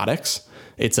Shadow Robotics.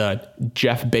 It's a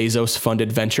Jeff Bezos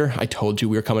funded venture. I told you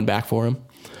we were coming back for him.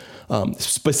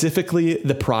 Specifically,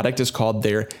 the product is called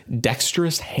their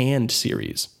Dexterous Hand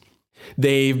series.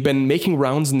 They've been making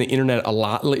rounds on the internet a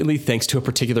lot lately, thanks to a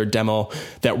particular demo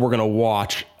that we're going to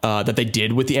watch that they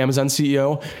did with the Amazon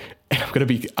CEO. And I'm going to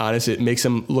be honest, it makes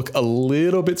him look a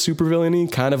little bit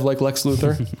supervillain-y, kind of like Lex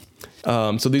Luthor.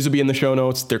 So these will be in the show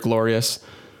notes. They're glorious.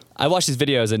 I watched these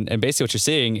videos, and basically what you're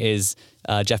seeing is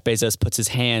Jeff Bezos puts his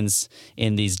hands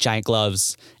in these giant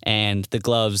gloves, and the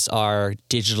gloves are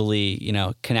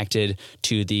digitally, connected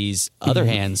to these other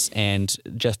hands. And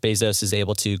Jeff Bezos is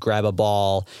able to grab a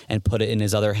ball and put it in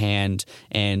his other hand,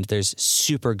 and there's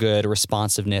super good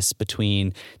responsiveness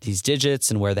between these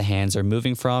digits and where the hands are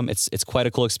moving from. It's quite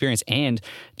a cool experience. And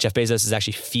Jeff Bezos is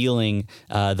actually feeling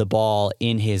the ball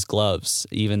in his gloves,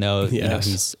 even though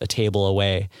he's a table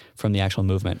away from the actual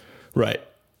movement. Right.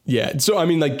 Yeah. So, I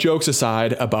mean, like, jokes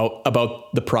aside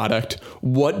about the product,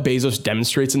 what Bezos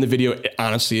demonstrates in the video,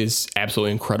 honestly, is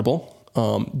absolutely incredible.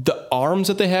 The arms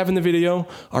that they have in the video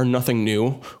are nothing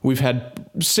new. We've had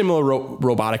similar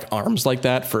robotic arms like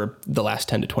that for the last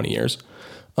 10 to 20 years.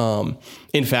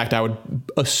 In fact, I would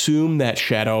assume that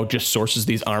Shadow just sources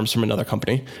these arms from another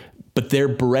company, but their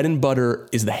bread and butter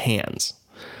is the hands.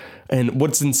 And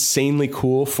what's insanely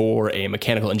cool for a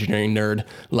mechanical engineering nerd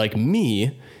like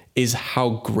me is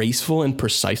how graceful and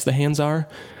precise the hands are.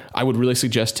 I would really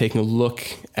suggest taking a look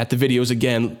at the videos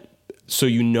again so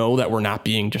you know that we're not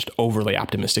being just overly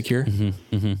optimistic here.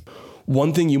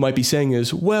 One thing you might be saying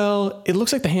is, well, it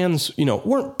looks like the hands,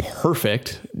 weren't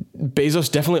perfect.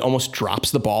 Bezos definitely almost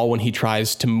drops the ball when he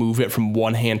tries to move it from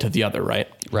one hand to the other, right?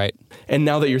 Right. And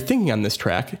now that you're thinking on this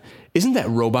track, isn't that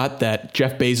robot that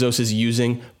Jeff Bezos is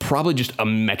using probably just a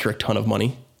metric ton of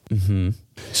money?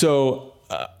 So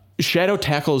Shadow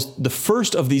tackles the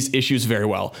first of these issues very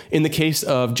well. In the case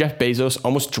of Jeff Bezos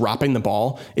almost dropping the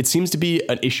ball, it seems to be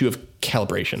an issue of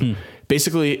calibration.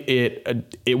 Basically,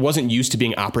 it wasn't used to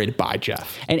being operated by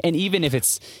Jeff. And even if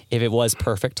it was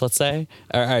perfect, let's say,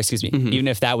 or excuse me, even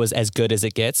if that was as good as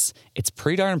it gets, it's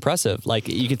pretty darn impressive. Like,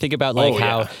 you can think about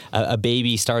how a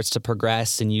baby starts to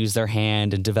progress and use their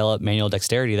hand and develop manual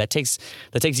dexterity. That takes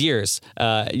years.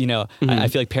 I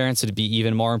feel like parents would be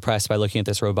even more impressed by looking at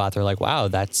this robot. They're like, wow,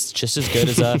 that's just as good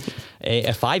as a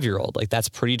 5-year-old. Like, that's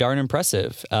pretty darn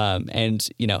impressive. And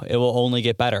it will only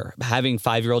get better. Having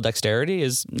 5-year-old dexterity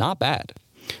is not bad.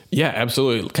 Yeah,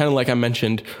 absolutely. Kind of like I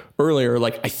mentioned earlier,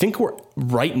 like, I think we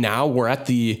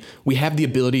have the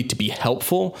ability to be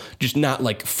helpful, just not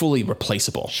like fully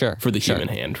replaceable for the human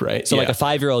hand, right? So like a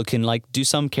 5-year-old can like do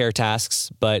some care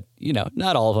tasks, but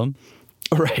not all of them.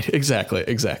 Right. Exactly.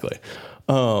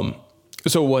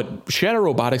 So what Shadow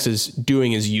Robotics is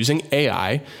doing is using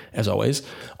AI, as always,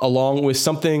 along with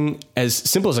something as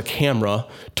simple as a camera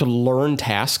to learn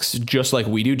tasks just like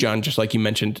we do, John, just like you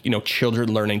mentioned,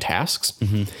 children learning tasks.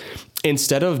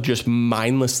 Instead of just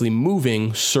mindlessly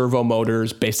moving servo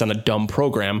motors based on a dumb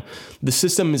program, the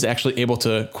system is actually able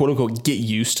to, quote unquote, get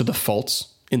used to the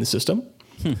faults in the system.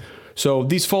 So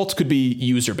these faults could be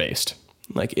user-based.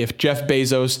 Like, if Jeff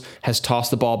Bezos has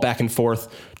tossed the ball back and forth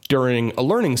during a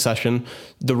learning session,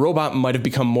 the robot might have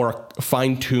become more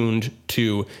fine-tuned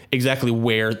to exactly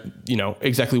where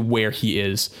he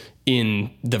is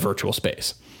in the virtual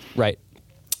space. Right.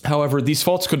 However, these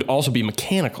faults could also be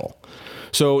mechanical.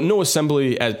 So no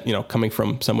assembly, coming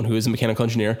from someone who is a mechanical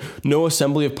engineer, no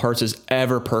assembly of parts is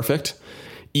ever perfect.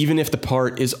 Even if the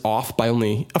part is off by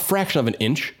only a fraction of an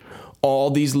inch, all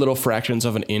these little fractions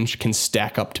of an inch can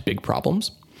stack up to big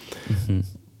problems. Mm-hmm.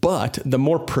 But the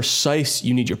more precise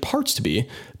you need your parts to be,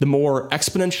 the more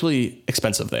exponentially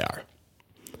expensive they are.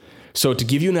 So to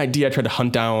give you an idea, I tried to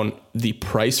hunt down the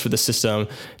price for the system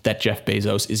that Jeff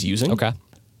Bezos is using. Okay.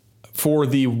 For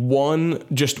the one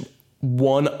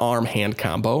arm hand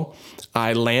combo,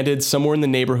 I landed somewhere in the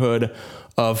neighborhood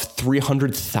of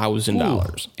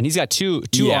 $300,000. And he's got two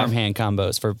arm hand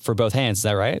combos for both hands. Is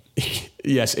that right?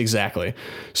 Yes, exactly.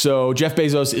 So Jeff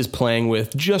Bezos is playing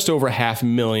with just over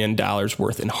 $500,000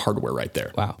 worth in hardware right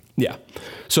there. Wow. Yeah.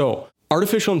 So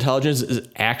artificial intelligence is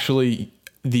actually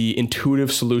the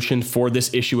intuitive solution for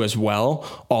this issue as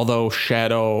well, although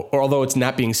it's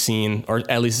not being seen, or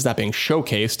at least it's not being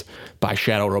showcased by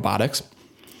Shadow Robotics.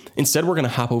 Instead, we're going to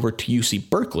hop over to UC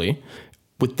Berkeley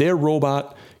with their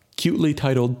robot cutely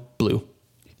titled Blue.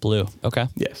 Blue. Okay.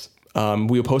 Yes.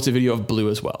 We will post a video of Blue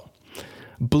as well.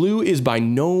 Blue is by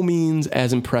no means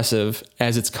as impressive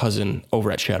as its cousin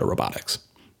over at Shadow Robotics.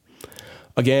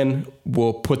 Again,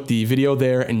 we'll put the video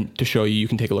there and to show you, you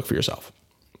can take a look for yourself.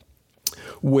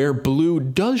 Where Blue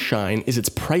does shine is its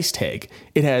price tag.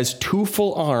 It has 2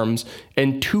 full arms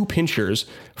and 2 pinchers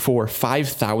for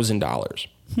 $5,000.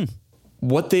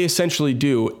 What they essentially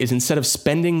do is instead of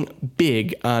spending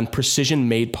big on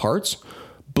precision-made parts,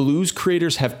 Blue's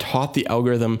creators have taught the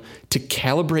algorithm to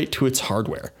calibrate to its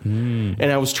hardware. And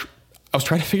I was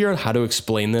trying to figure out how to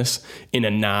explain this in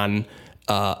a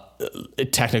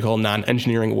non-technical,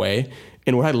 non-engineering way.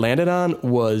 And what I landed on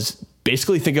was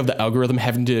basically think of the algorithm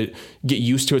having to get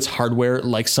used to its hardware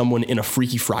like someone in a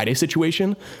Freaky Friday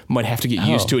situation might have to get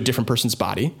used to a different person's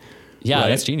body. Yeah, right?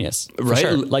 That's genius. Right?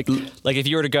 Sure. Like if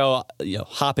you were to go,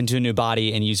 hop into a new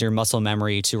body and use your muscle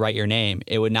memory to write your name,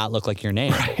 it would not look like your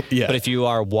name. Right. Yeah. But if you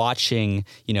are watching,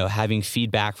 having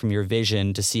feedback from your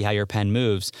vision to see how your pen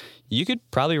moves, you could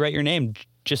probably write your name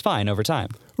just fine over time.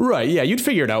 Right. Yeah. You'd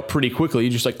figure it out pretty quickly.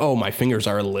 You're just like, oh, my fingers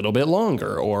are a little bit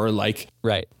longer, or like.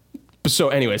 Right. So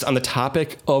anyways, on the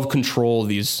topic of control of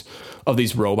these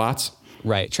robots.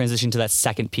 Right. Transition to that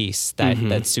second piece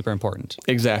that's super important.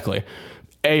 Exactly.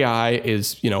 AI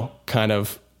is, kind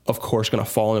of course, going to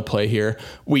fall into play here.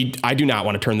 I do not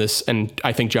want to turn this, and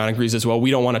I think John agrees as well, we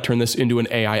don't want to turn this into an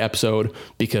AI episode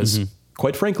because,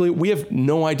 quite frankly, we have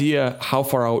no idea how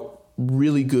far out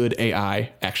really good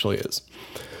AI actually is.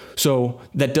 So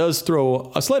that does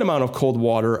throw a slight amount of cold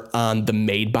water on the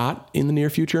MadeBot in the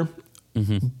near future.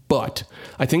 But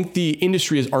I think the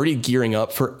industry is already gearing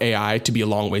up for AI to be a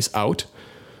long ways out.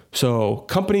 So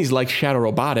companies like Shadow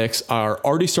Robotics are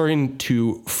already starting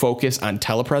to focus on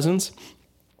telepresence,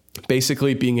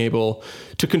 basically being able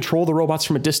to control the robots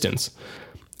from a distance.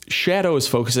 Shadow is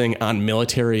focusing on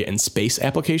military and space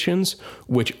applications,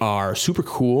 which are super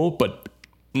cool, but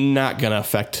not going to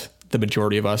affect the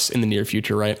majority of us in the near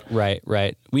future, right?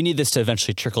 Right. We need this to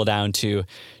eventually trickle down to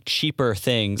cheaper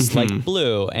things like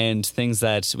Blue and things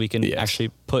that we can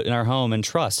actually put in our home and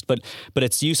trust. But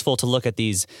it's useful to look at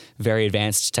these very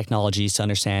advanced technologies to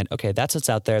understand, okay, that's what's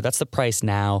out there. That's the price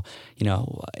now.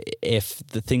 If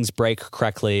the things break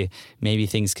correctly, maybe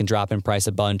things can drop in price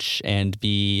a bunch and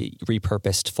be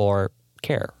repurposed for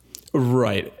care.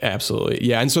 Right. Absolutely.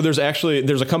 Yeah. And so there's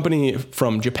a company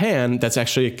from Japan that's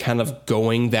actually kind of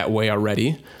going that way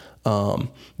already.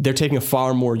 They're taking a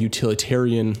far more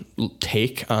utilitarian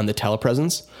take on the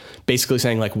telepresence, basically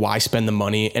saying like, why spend the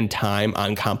money and time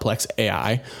on complex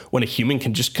AI when a human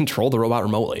can just control the robot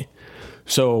remotely?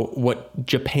 So what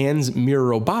Japan's Mirror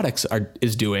Robotics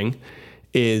is doing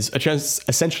is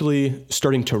essentially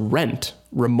starting to rent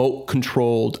remote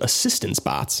controlled assistance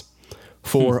bots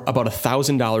for about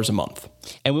 $1,000 a month.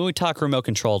 And when we talk remote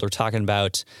controlled, we're talking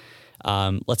about,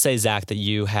 let's say, Zach, that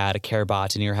you had a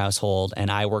CareBot in your household and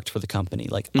I worked for the company.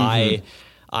 Like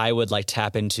I would like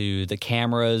tap into the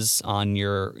cameras on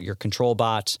your control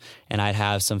bot, and I'd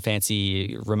have some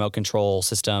fancy remote control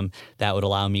system that would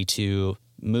allow me to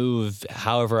move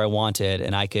however I wanted,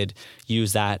 and I could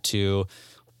use that to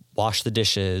wash the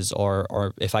dishes,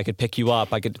 or if I could pick you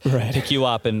up, I could pick you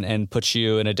up and put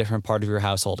you in a different part of your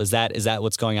household. Is that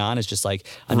what's going on? Is just like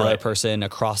another person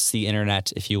across the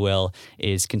internet, if you will,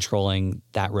 is controlling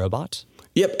that robot?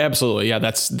 Yep, absolutely. Yeah,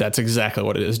 that's exactly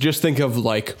what it is. Just think of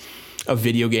like a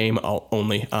video game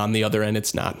only. On the other end,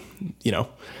 it's not,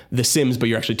 The Sims, but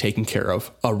you're actually taking care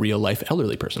of a real life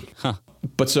elderly person. Huh.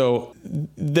 But so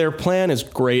their plan is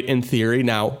great in theory.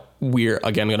 Now, we're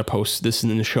again going to post this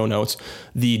in the show notes.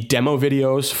 The demo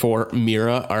videos for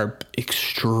Mira are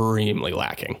extremely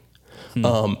lacking.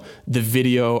 The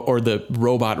video, or the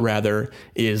robot rather,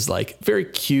 is like very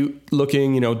cute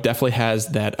looking, definitely has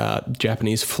that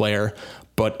Japanese flair,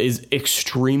 but is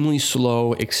extremely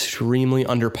slow, extremely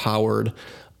underpowered.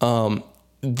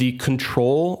 The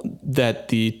control that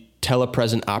the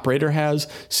telepresent operator has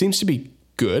seems to be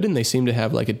good, and they seem to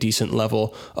have like a decent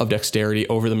level of dexterity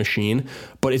over the machine,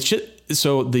 but it's just,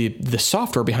 so the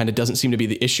software behind it doesn't seem to be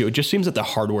the issue. It just seems that the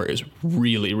hardware is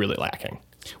really, really lacking.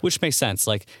 Which makes sense.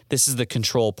 Like, this is the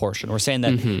control portion. We're saying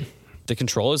that the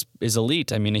control is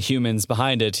elite. I mean, a human's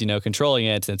behind it, controlling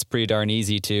it. It's pretty darn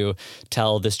easy to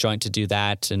tell this joint to do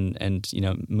that and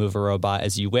move a robot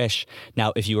as you wish.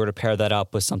 Now, if you were to pair that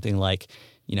up with something like,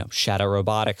 Shadow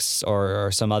Robotics or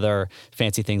some other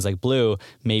fancy things like Blue,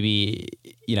 maybe,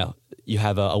 you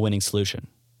have a winning solution.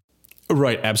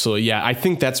 Right. Absolutely. Yeah. I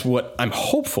think that's what I'm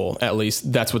hopeful, at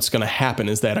least that's what's going to happen,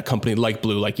 is that a company like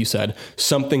Blue, like you said,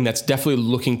 something that's definitely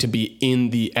looking to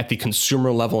be at the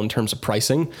consumer level in terms of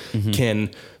pricing,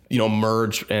 can,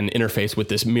 merge and interface with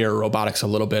this Mira Robotics a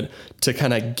little bit to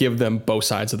kind of give them both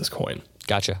sides of this coin.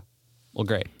 Gotcha. Well,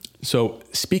 great. So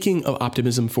speaking of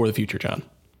optimism for the future, John,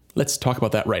 let's talk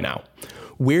about that right now.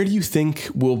 Where do you think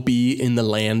we'll be in the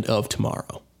land of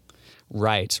tomorrow?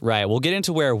 Right. We'll get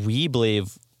into where we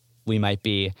believe we might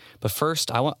be. But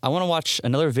first, I want to watch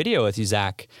another video with you,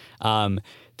 Zach.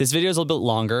 This video is a little bit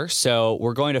longer, so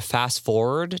we're going to fast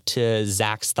forward to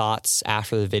Zach's thoughts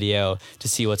after the video to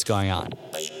see what's going on.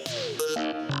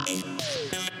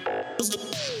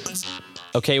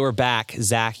 Okay, we're back.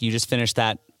 Zach, you just finished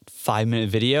that 5-minute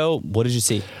video. What did you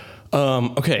see?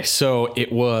 Okay, so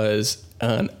it was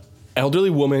an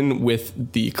elderly woman with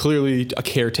clearly a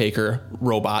caretaker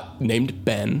robot named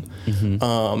Ben.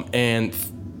 And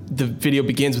the video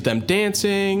begins with them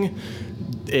dancing.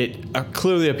 It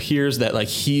clearly appears that like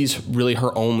he's really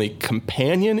her only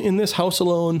companion in this house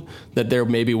alone, that there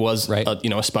maybe was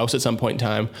a spouse at some point in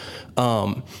time.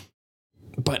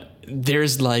 But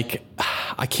there's like,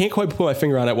 I can't quite put my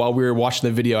finger on it. While we were watching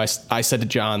the video, I said to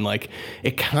John, like,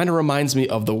 it kind of reminds me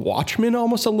of The Watchmen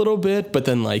almost a little bit, but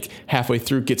then like halfway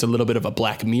through gets a little bit of a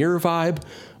Black Mirror vibe.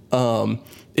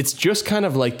 It's just kind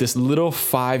of like this little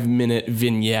 5-minute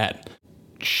vignette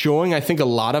showing, I think, a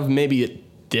lot of maybe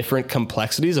different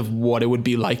complexities of what it would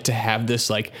be like to have this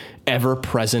like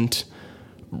ever-present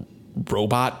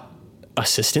robot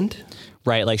assistant.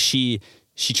 Right, like she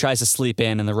tries to sleep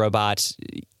in and the robot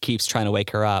keeps trying to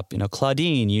wake her up.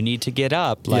 Claudine, you need to get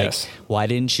up. Like, yes. Why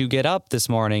didn't you get up this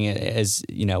morning? As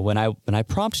when I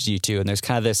prompted you to. And there's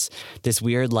kind of this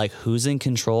weird like, who's in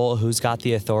control, who's got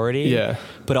the authority. Yeah.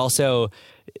 But also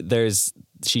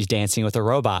she's dancing with a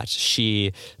robot.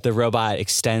 The robot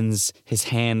extends his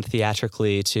hand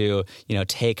theatrically to,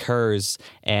 take hers,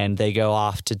 and they go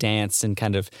off to dance and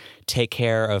kind of take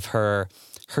care of her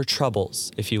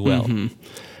troubles, if you will.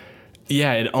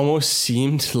 Yeah, it almost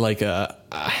seemed like I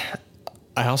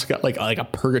also got like a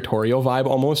purgatorial vibe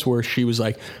almost, where she was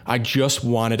like, I just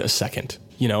wanted a second,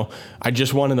 I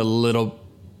just wanted a little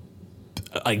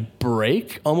like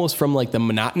break almost from like the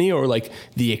monotony or like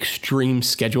the extreme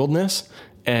scheduledness.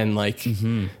 And like,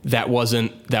 that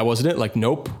wasn't it. Like,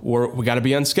 nope, we got to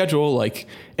be on schedule. Like,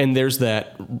 and there's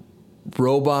that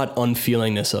robot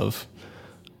unfeelingness of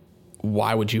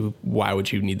why would you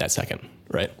need that second?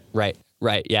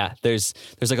 Right. Yeah. There's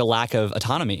like a lack of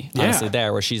autonomy, honestly,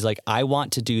 there, where she's like, I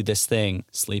want to do this thing,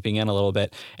 sleeping in a little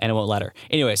bit, and it won't let her.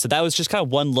 Anyway, so that was just kind of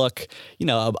one look,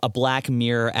 a Black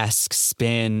Mirror-esque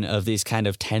spin of these kind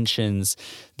of tensions.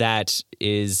 That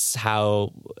is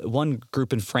how one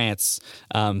group in France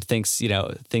thinks,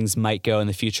 things might go in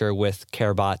the future with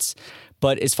CareBots.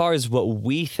 But as far as what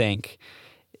we think,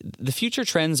 the future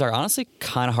trends are honestly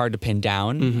kind of hard to pin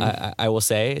down, I will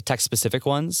say, tech-specific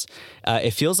ones.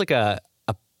 It feels like a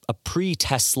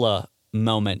pre-Tesla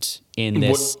moment in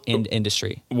this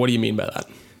industry. What do you mean by that?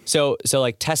 So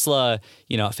like Tesla,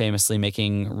 famously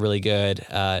making really good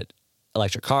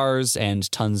electric cars, and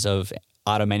tons of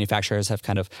auto manufacturers have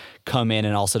kind of come in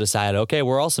and also decided, okay,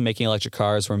 we're also making electric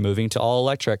cars. We're moving to all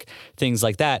electric, things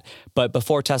like that. But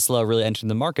before Tesla really entered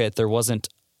the market, there wasn't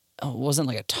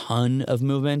like a ton of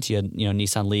movement. You had,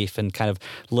 Nissan Leaf and kind of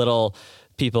little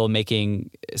people making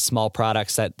small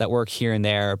products that work here and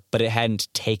there, but it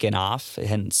hadn't taken off. It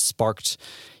hadn't sparked,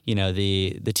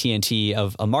 the TNT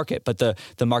of a market. But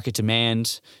the market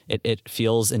demand, it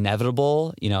feels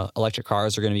inevitable. Electric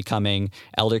cars are going to be coming,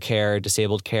 elder care,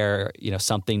 disabled care,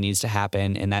 something needs to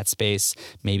happen in that space.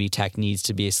 Maybe tech needs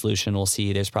to be a solution. We'll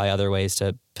see. There's probably other ways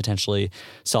to potentially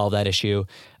solve that issue.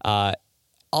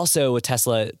 Also with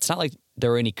Tesla, it's not like there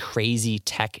were any crazy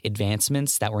tech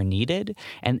advancements that were needed.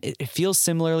 And it feels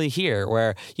similarly here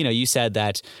where, you said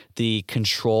that the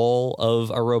control of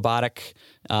a robotic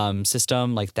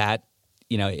system like that,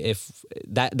 if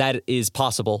that is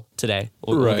possible today,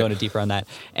 we'll go into deeper on that.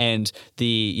 And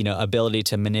the, ability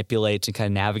to manipulate and kind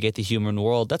of navigate the human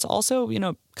world, that's also,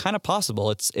 kind of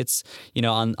possible. It's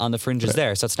on the fringes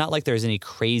there. So it's not like there's any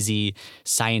crazy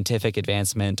scientific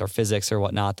advancement or physics or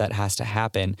whatnot that has to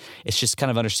happen. It's just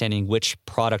kind of understanding which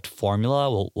product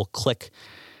formula will click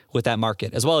with that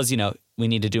market, as well as, we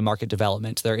need to do market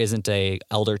development. There isn't a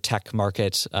elder tech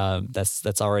market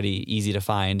that's already easy to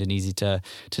find and easy to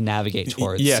navigate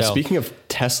towards. Yeah, so, speaking of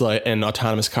Tesla and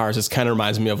autonomous cars, it kind of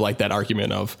reminds me of like that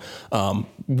argument of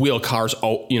will cars,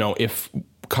 if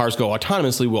cars go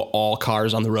autonomously, will all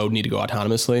cars on the road need to go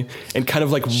autonomously? And kind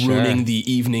of like ruining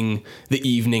the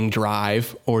evening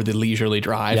drive or the leisurely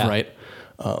drive, right?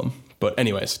 But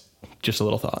anyways, just a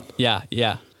little thought.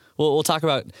 Yeah. We'll talk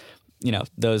about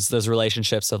those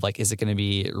relationships of like, is it going to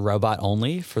be robot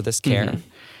only for this care? Mm-hmm.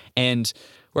 And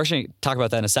we're actually going to talk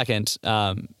about that in a second.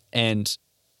 And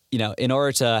in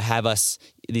order to have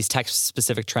these tech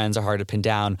specific trends are hard to pin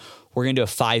down, we're going to do a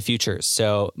 5 futures.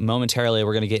 So momentarily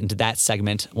we're going to get into that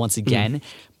segment once again. Mm-hmm.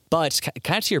 But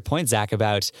kind of to your point, Zach,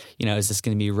 about, is this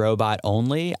going to be robot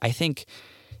only? I think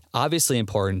obviously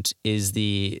important is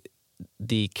the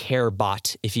care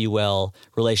bot, if you will,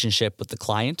 relationship with the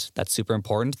client. That's super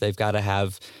important. They've got to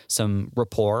have some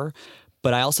rapport.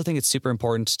 But I also think it's super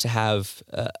important to have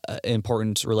an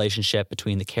important relationship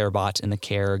between the care bot and the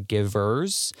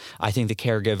caregivers. I think the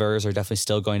caregivers are definitely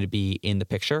still going to be in the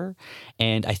picture.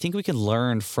 And I think we can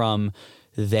learn from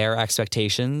their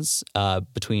expectations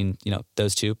between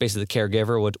those two. Basically, the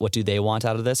caregiver, what do they want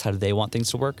out of this? How do they want things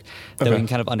to work? Then we can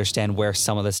kind of understand where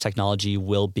some of this technology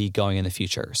will be going in the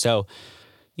future. So,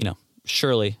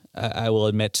 surely I will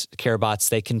admit care bots,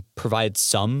 they can provide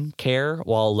some care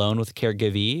while alone with the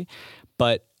caregivee,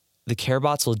 but the care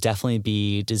bots will definitely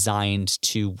be designed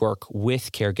to work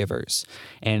with caregivers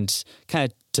and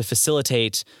kind of to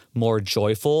facilitate more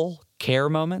joyful care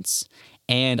moments,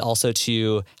 and also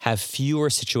to have fewer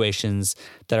situations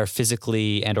that are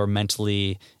physically and or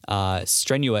mentally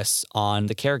strenuous on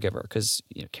the caregiver. Because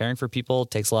caring for people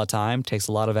takes a lot of time, takes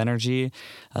a lot of energy.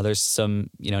 There's some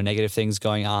negative things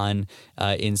going on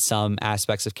in some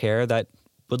aspects of care that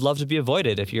would love to be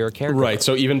avoided if you're a caregiver. Right.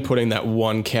 So even putting that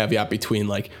one caveat between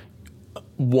like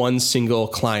one single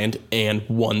client and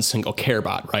one single care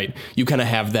bot, right? You kind of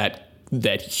have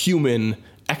that human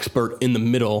expert in the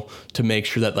middle to make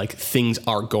sure that like things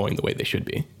are going the way they should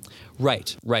be.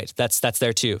 Right. That's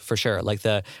there too, for sure. Like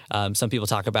some people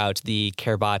talk about the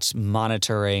care bot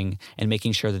monitoring and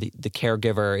making sure that the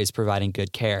caregiver is providing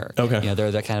good care. Okay.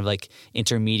 They're that kind of like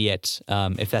intermediate,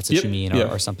 if that's what you mean,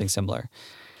 or something similar.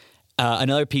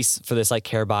 Another piece for this like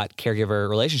care bot caregiver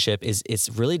relationship is it's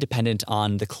really dependent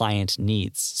on the client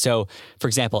needs. So, for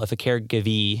example, if a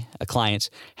caregivee, a client,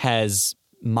 has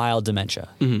mild dementia,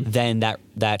 then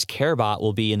that care bot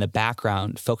will be in the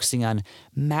background focusing on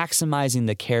maximizing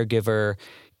the caregivee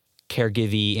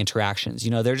interactions.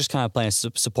 They're just kind of playing a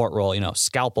support role,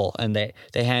 scalpel, and they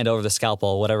hand over the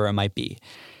scalpel, whatever it might be.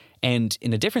 And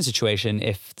in a different situation,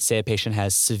 if say a patient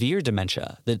has severe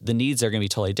dementia, the needs are going to be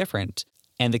totally different.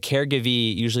 And the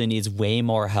caregivee usually needs way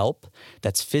more help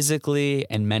that's physically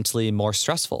and mentally more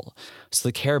stressful. So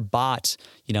the care bot,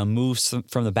 moves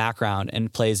from the background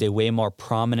and plays a way more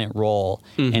prominent role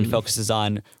and focuses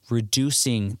on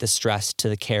reducing the stress to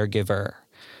the caregiver.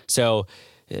 So,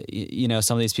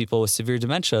 some of these people with severe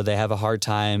dementia, they have a hard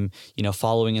time,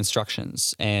 following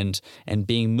instructions and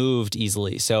being moved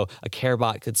easily. So a care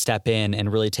bot could step in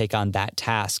and really take on that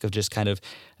task of just kind of,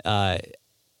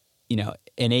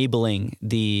 enabling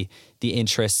the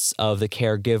interests of the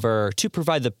caregiver to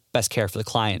provide the best care for the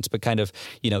client, but kind of,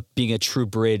 being a true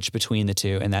bridge between the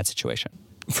two in that situation.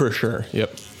 For sure.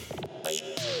 Yep.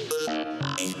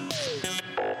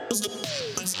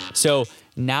 So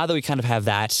now that we kind of have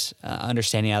that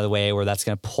understanding out of the way, where that's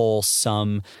going to pull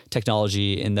some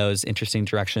technology in those interesting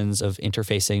directions of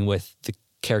interfacing with the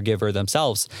caregiver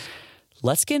themselves,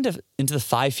 let's get into the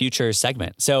 5 futures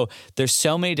segment. So there's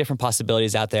so many different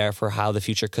possibilities out there for how the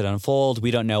future could unfold. We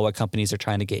don't know what companies are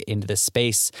trying to get into this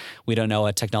space. We don't know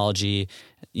what technology,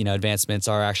 advancements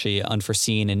are actually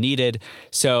unforeseen and needed.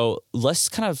 So let's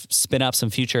kind of spin up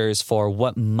some futures for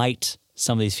what might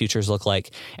some of these futures look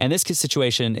like. And this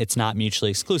situation, it's not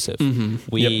mutually exclusive.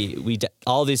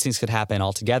 All these things could happen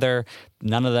all together.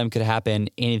 None of them could happen.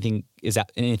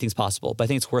 Anything's possible. But I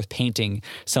think it's worth painting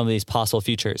some of these possible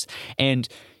futures. And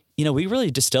we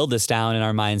really distilled this down in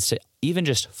our minds to even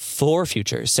just 4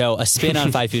 futures. So a spin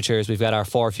on 5 futures. We've got our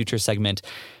 4 future segment.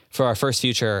 For our first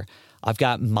future, I've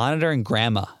got monitoring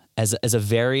grandma as a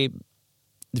very,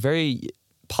 very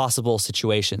possible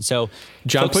situation. So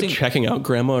John put checking out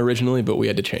grandma originally, but we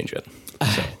had to change it.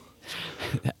 So.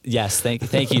 Yes,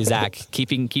 thank you, Zach,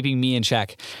 keeping me in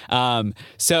check.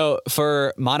 So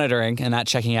for monitoring and not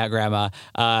checking out grandma,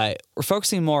 we're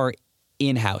focusing more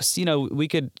in-house.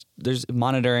 There's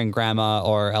monitoring grandma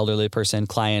or elderly person,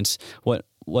 client,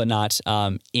 whatnot,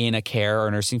 in a care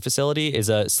or nursing facility is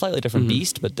a slightly different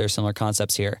beast, but there's similar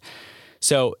concepts here.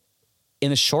 So in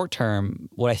the short term,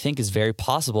 what I think is very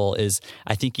possible is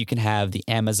I think you can have the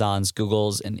Amazons,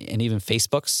 Googles, and even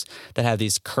Facebooks that have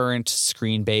these current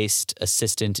screen-based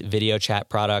assistant video chat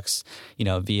products,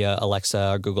 via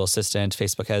Alexa or Google Assistant.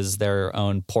 Facebook has their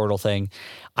own portal thing.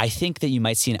 I think that you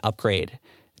might see an upgrade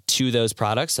to those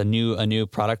products, a new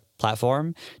product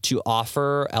platform to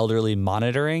offer elderly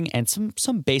monitoring and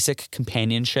some basic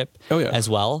companionship as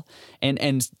well.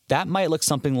 And that might look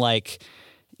something like,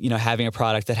 having a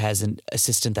product that has an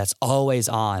assistant that's always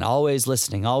on, always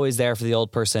listening, always there for the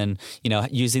old person,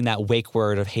 using that wake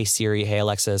word of, hey Siri, hey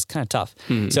Alexa is kind of tough.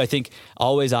 So I think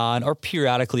always on or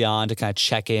periodically on to kind of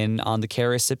check in on the care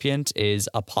recipient is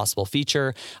a possible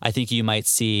feature. I think you might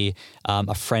see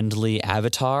a friendly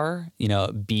avatar,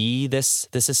 be this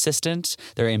assistant.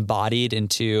 They're embodied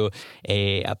into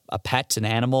a pet, an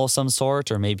animal of some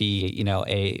sort, or maybe,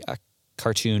 a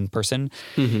cartoon person.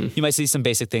 You might see some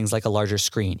basic things like a larger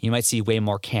screen. You might see way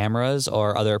more cameras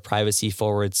or other privacy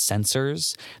forward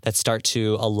sensors that start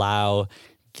to allow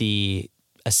the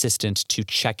assistant to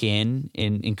check in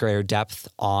greater depth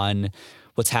on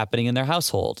what's happening in their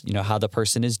household, how the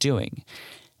person is doing.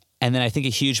 And then I think a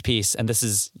huge piece, and this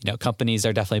is, companies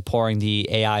are definitely pouring the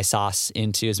AI sauce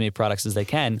into as many products as they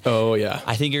can. Oh, yeah.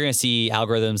 I think you're going to see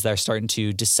algorithms that are starting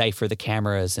to decipher the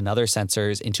cameras and other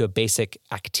sensors into a basic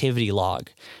activity log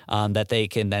that they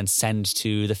can then send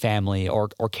to the family or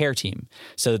care team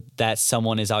so that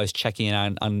someone is always checking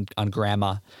in on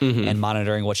grandma and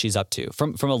monitoring what she's up to.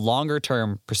 From a longer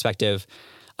term perspective,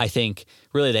 I think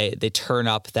really they turn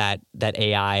up that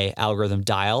AI algorithm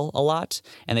dial a lot,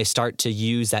 and they start to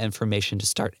use that information to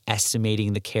start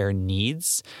estimating the care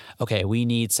needs. Okay, we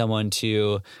need someone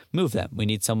to move them. We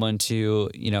need someone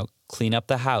to, clean up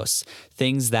the house.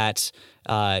 Things that,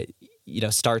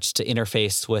 starts to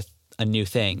interface with a new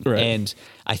thing. Right. And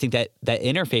I think that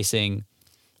interfacing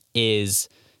is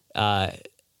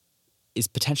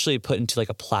potentially put into like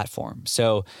a platform.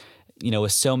 So,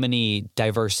 with so many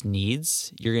diverse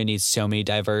needs, you're going to need so many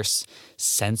diverse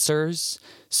sensors.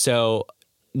 So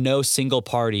no single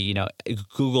party,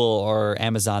 Google or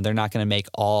Amazon, they're not going to make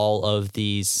all of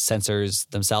these sensors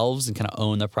themselves and kind of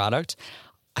own the product.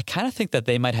 I kind of think that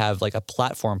they might have like a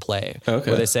platform play where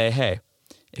they say, hey,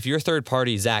 if you're a third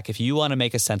party, Zach, if you want to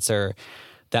make a sensor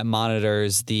that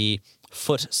monitors the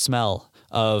foot smell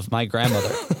of my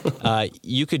grandmother,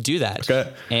 you could do that.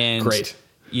 Okay. And great.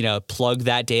 Plug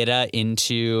that data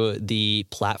into the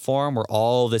platform where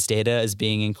all this data is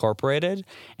being incorporated,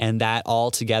 and that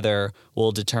all together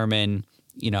will determine,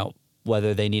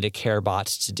 whether they need a care bot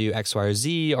to do X, Y, or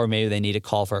Z, or maybe they need a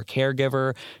call for a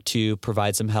caregiver to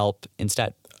provide some help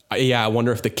instead. Yeah, I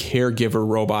wonder if the caregiver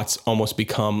robots almost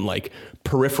become like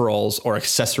peripherals or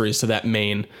accessories to that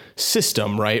main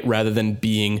system, right? Rather than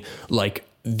being like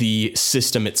the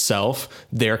system itself,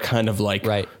 they're kind of like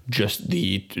just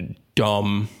the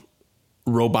dumb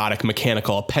robotic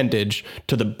mechanical appendage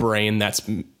to the brain that's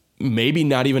maybe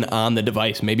not even on the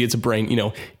device. Maybe it's a brain,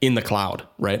 in the cloud,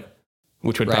 right?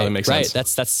 Which would probably make sense. Right.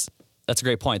 That's a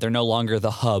great point. They're no longer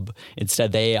the hub.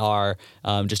 Instead, they are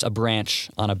just a branch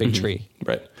on a big tree.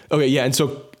 Right. Okay. Yeah. And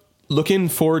so looking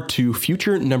forward to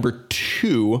future number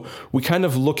 2, we kind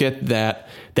of look at that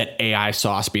AI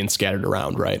sauce being scattered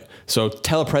around, right? So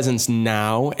telepresence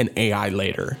now and AI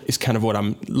later is kind of what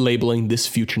I'm labeling this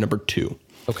future number 2.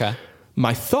 Okay.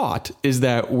 My thought is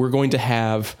that we're going to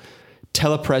have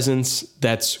telepresence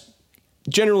that's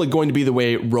generally going to be the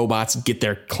way robots get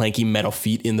their clanky metal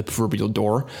feet in the proverbial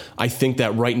door. I think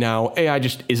that right now, AI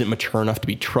just isn't mature enough to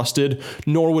be trusted,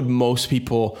 nor would most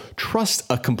people trust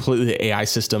a completely AI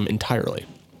system entirely.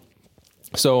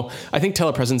 So I think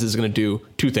telepresence is going to do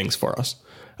 2 things for us.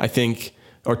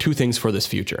 Or 2 things for this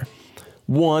future.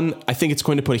 One, I think it's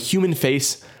going to put a human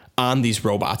face on these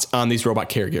robots, on these robot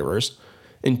caregivers.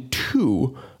 And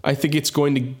 2, I think it's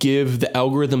going to give the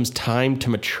algorithms time to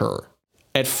mature.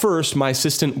 at first my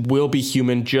assistant will be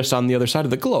human just on the other side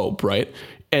of the globe, right?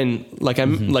 And like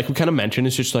like we kind of mentioned,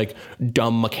 it's just like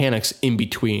dumb mechanics in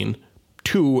between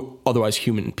two otherwise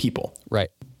human people. Right.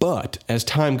 But as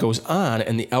time goes on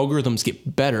and the algorithms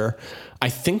get better, I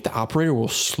think the operator will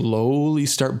slowly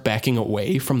start backing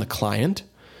away from the client.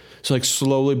 So like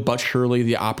slowly but surely,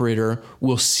 the operator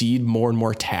will cede more and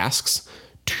more tasks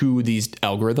to these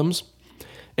algorithms.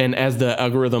 And as the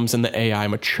algorithms and the AI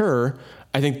mature,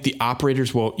 I think the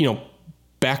operators will,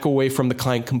 back away from the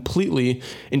client completely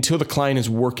until the client is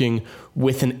working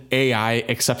with an AI,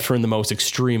 except for in the most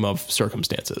extreme of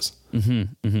circumstances.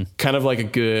 Kind of like a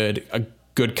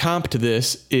good comp to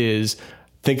this is,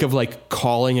 think of like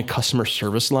calling a customer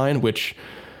service line, which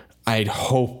I'd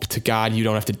hope to God you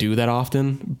don't have to do that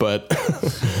often, but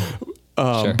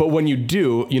Sure. But when you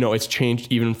do, it's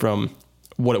changed even from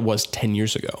what it was 10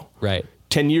 years ago. Right.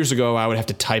 10 years ago, I would have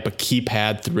to type a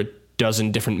keypad through a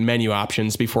dozen different menu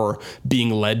options before being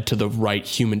led to the right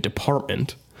human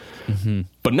department.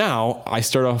 But now I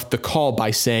start off the call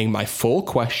by saying my full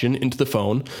question into the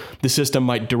phone. The system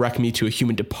might direct me to a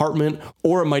human department,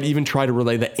 or it might even try to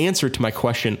relay the answer to my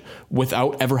question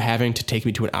without ever having to take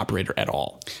me to an operator at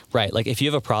all. Right. Like if you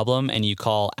have a problem and you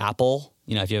call Apple,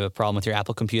 if you have a problem with your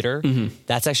Apple computer,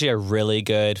 that's actually a really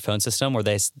good phone system where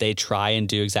they try and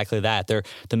do exactly that. They're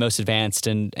the most advanced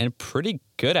and pretty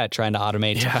good at trying to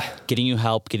automate getting you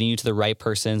help, getting you to the right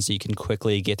person so you can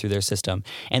quickly get through their system.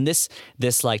 And this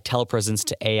like telepresence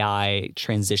to AI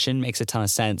transition makes a ton of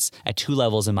sense at two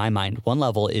levels in my mind. One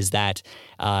level is that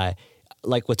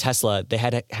like with Tesla, they had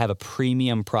to have a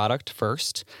premium product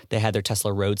first. They had their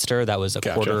Tesla Roadster that was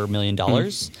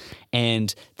 $250,000,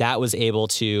 and that was able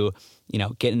to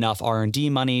get enough R&D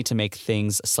money to make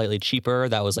things slightly cheaper.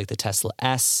 That was like the Tesla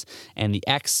S and the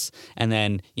X. And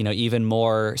then, even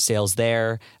more sales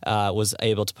there, was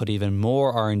able to put even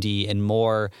more R&D and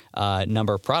more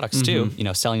number of products too,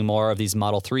 selling more of these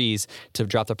Model 3s to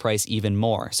drop the price even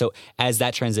more. So as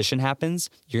that transition happens,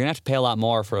 you're going to have to pay a lot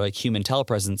more for like human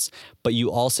telepresence, but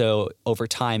you also, over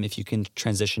time, if you can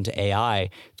transition to AI,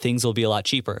 things will be a lot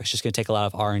cheaper. It's just going to take a lot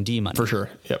of R&D money. For sure.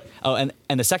 Yep. Oh,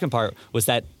 and the second part was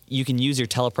that you can use your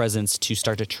telepresence to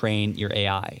start to train your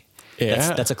AI.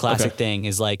 Yeah. That's a classic thing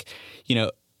is like,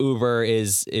 Uber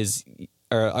is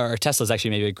or Tesla is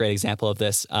actually maybe a great example of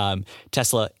this.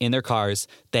 Tesla in their cars,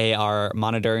 they are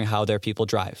monitoring how their people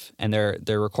drive, and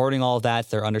they're recording all of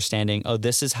that. They're understanding,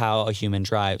 this is how a human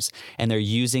drives, and they're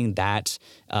using that.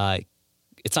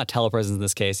 It's not telepresence in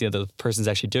this case, the person's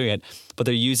actually doing it, but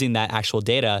they're using that actual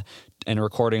data and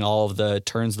recording all of the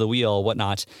turns of the wheel,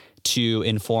 whatnot, to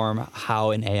inform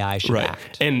how an AI should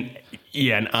act. And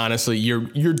honestly,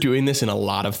 you're doing this in a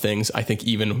lot of things, I think,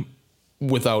 even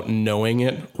without knowing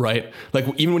it, right? Like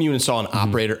even when you install an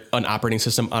operating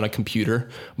system on a computer,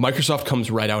 Microsoft comes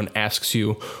right out and asks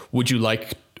you, would you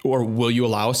like or will you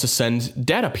allow us to send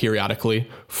data periodically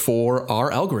for our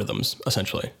algorithms,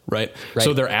 essentially, right?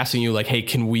 So they're asking you like, hey,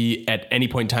 can we at any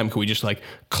point in time, can we just like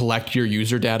collect your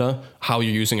user data, how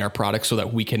you're using our product so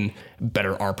that we can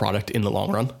better our product in the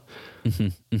long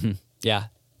run? Yeah,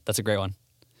 that's a great one.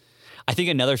 I think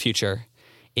another future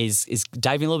is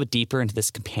diving a little bit deeper into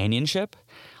this companionship.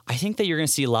 I think that you're going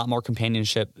to see a lot more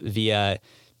companionship via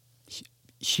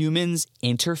humans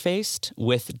interfaced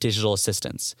with digital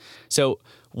assistants. So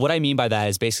what I mean by that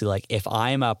is basically like if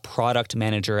I'm a product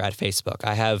manager at Facebook,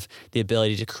 I have the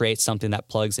ability to create something that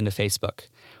plugs into Facebook.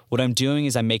 What I'm doing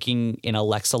is I'm making an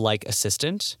Alexa-like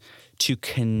assistant to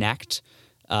connect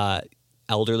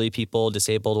elderly people,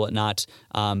 disabled, whatnot,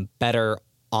 better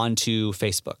onto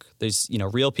Facebook. There's,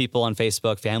 real people on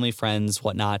Facebook, family, friends,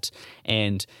 whatnot.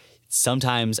 And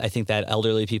sometimes I think that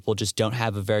elderly people just don't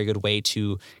have a very good way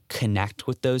to connect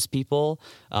with those people.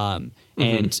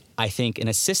 And I think an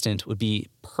assistant would be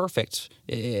perfect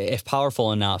if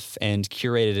powerful enough and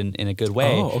curated in a good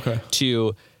way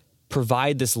to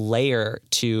provide this layer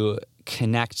to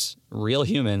connect real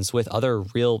humans with other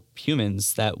real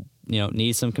humans that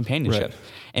need some companionship.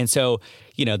 And so,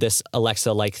 this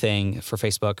Alexa-like thing for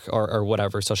Facebook or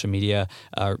whatever, social media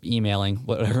or emailing,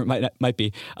 whatever it might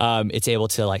be, it's able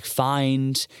to like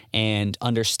find and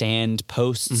understand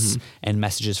posts and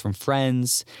messages from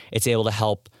friends. It's able to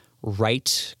help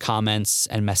write comments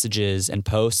and messages and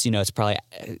posts. It's probably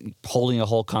holding a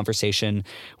whole conversation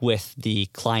with the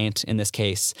client in this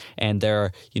case, and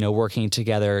they're working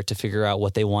together to figure out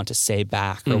what they want to say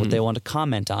back or what they want to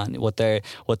comment on, what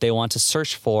they want to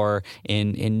search for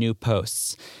in new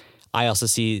posts. I also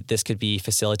see this could be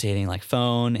facilitating like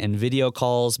phone and video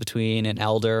calls between an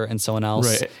elder and someone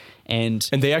else. Right. And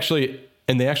they actually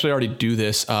already do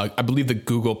this. I believe the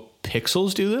Google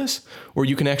Pixels do this, where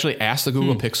you can actually ask the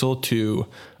Google Pixel to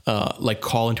like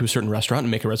call into a certain restaurant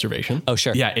and make a reservation. Oh,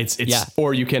 sure. Yeah, it's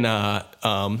or you can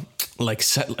like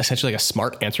set essentially like a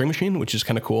smart answering machine, which is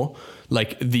kind of cool.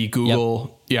 Like the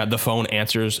Google, the phone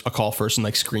answers a call first and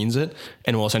like screens it,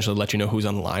 and will essentially let you know who's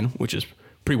on the line, which is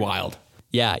pretty wild.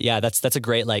 Yeah, that's a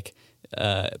great like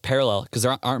parallel, because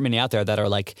there aren't many out there that are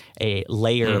like a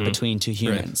layer between two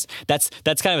humans. Right.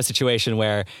 That's kind of a situation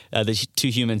where the two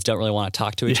humans don't really want to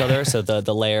talk to each other, so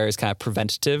the layer is kind of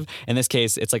preventative. In this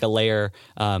case, it's like a layer.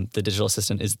 The digital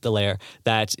assistant is the layer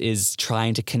that is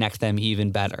trying to connect them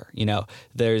even better. You know,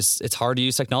 it's hard to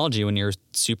use technology when you're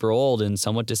super old and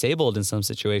somewhat disabled in some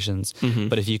situations.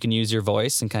 But if you can use your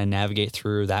voice and kind of navigate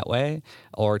through that way,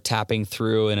 or tapping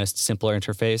through in a simpler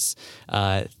interface,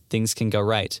 things can go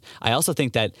right. I also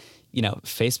think that, you know,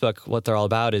 Facebook, what they're all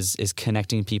about is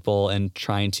connecting people and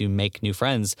trying to make new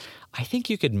friends. I think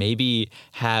you could maybe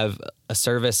have a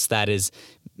service that is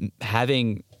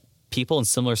having people in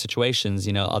similar situations,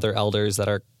 you know, other elders that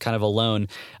are kind of alone,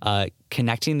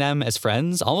 connecting them as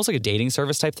friends, almost like a dating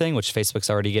service type thing, which Facebook's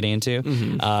already getting into.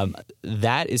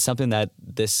 That is something that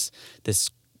this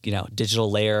you know,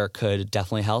 digital layer could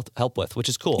definitely help with, which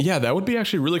is cool. Yeah, that would be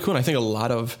actually really cool. And I think a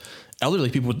lot of elderly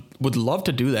people would love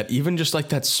to do that. Even just like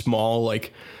that small,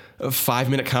 like a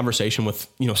 5-minute conversation with,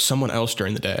 you know, someone else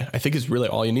during the day, I think is really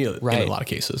all you need in a lot of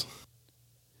cases.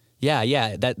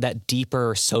 Yeah. That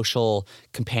deeper social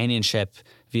companionship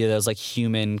via those like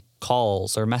human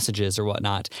calls or messages or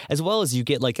whatnot, as well as you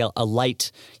get like a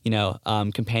light, you know,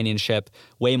 companionship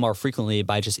way more frequently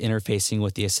by just interfacing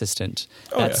with the assistant.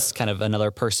 That's kind of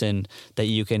another person that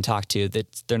you can talk to,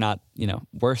 that they're not, you know,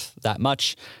 worth that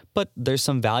much, but there's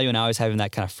some value in always having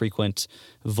that kind of frequent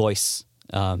voice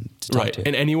to talk to.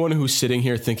 And anyone who's sitting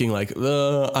here thinking like,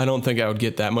 I don't think I would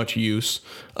get that much use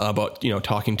about, you know,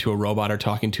 talking to a robot or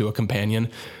talking to a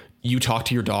companion, you talk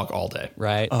to your dog all day.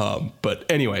 Right. But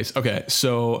anyways, okay.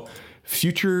 So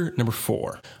future number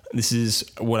 4, this is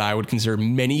what I would consider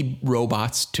many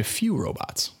robots to few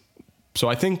robots. So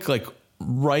I think like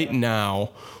right now,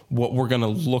 what we're going to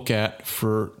look at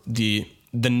for the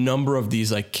number of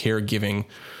these like caregiving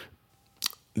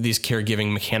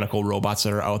mechanical robots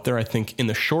that are out there, I think in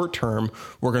the short term,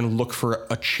 we're going to look for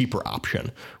a cheaper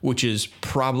option, which is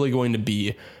probably going to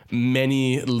be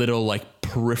many little like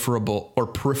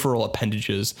peripheral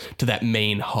appendages to that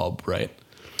main hub, right?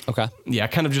 Okay. Yeah,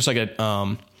 kind of just like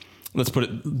a, let's put it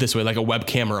this way, like a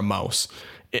webcam or a mouse.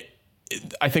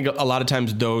 I think a lot of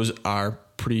times those are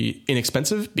pretty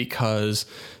inexpensive because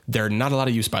they're not a lot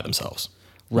of use by themselves.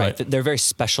 Right. They're very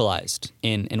specialized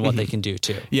in what they can do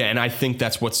too. Yeah. And I think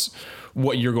that's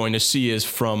what you're going to see is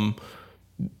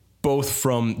both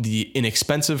from the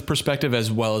inexpensive perspective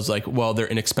as well as like, well, they're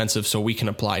inexpensive, so we can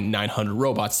apply 900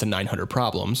 robots to 900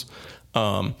 problems.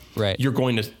 Right. You're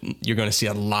going to see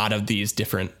a lot of these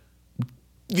different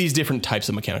types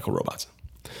of mechanical robots.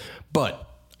 But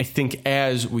I think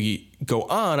as we go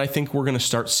on, I think we're going to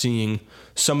start seeing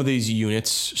some of these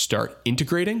units start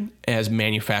integrating as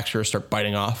manufacturers start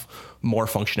biting off more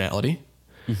functionality.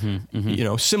 You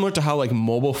know, similar to how like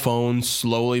mobile phones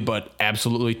slowly but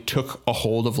absolutely took a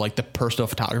hold of like the personal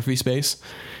photography space.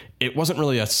 It wasn't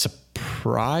really a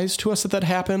surprise to us that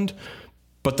happened,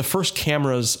 but the first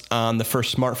cameras on the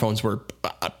first smartphones were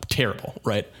terrible,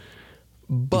 right?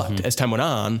 But as time went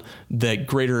on, the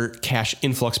greater cash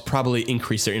influx probably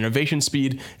increased their innovation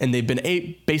speed, and they've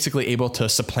been basically able to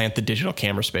supplant the digital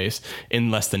camera space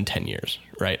in less than 10 years,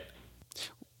 right?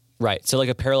 Right. So like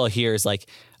a parallel here is like,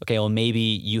 okay, well, maybe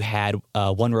you had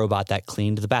one robot that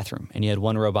cleaned the bathroom and you had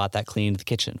one robot that cleaned the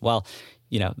kitchen. Well,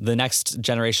 you know, the next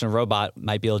generation of robot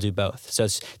might be able to do both. So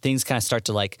things kind of start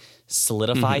to like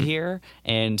solidify here,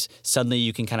 and suddenly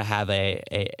you can kind of have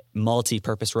a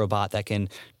multi-purpose robot that can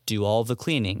do all of the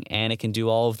cleaning and it can do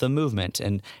all of the movement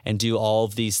and do all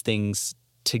of these things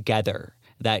together.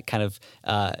 That kind of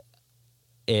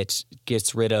it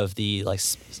gets rid of the like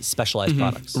specialized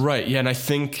products. Right. Yeah. And I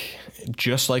think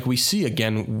just like we see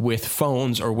again with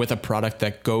phones or with a product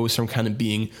that goes from kind of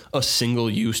being a single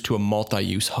use to a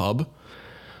multi-use hub,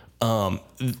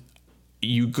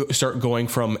 you start going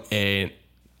from a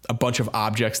bunch of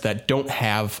objects that don't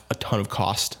have a ton of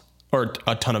cost or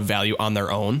a ton of value on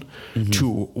their own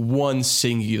to one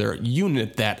singular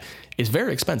unit that is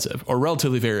very expensive or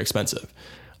relatively very expensive.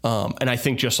 And I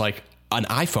think just like an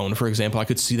iPhone, for example, I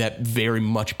could see that very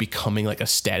much becoming like a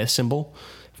status symbol,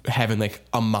 having like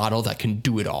a model that can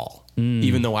do it all.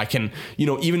 Even though I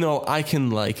can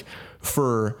like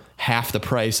for half the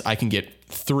price, I can get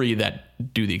 3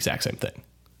 that do the exact same thing,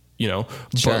 you know,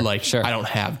 but like I don't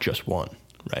have just one.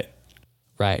 Right.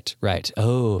 Right.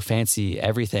 Oh, fancy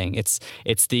everything. It's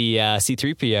the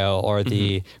C-3PO or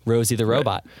the Rosie the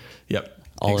robot. Right. Yep.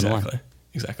 All in one.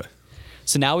 Exactly.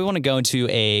 So now we want to go into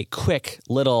a quick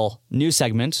little new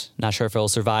segment. Not sure if it will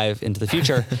survive into the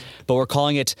future, but we're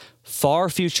calling it Far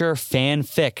Future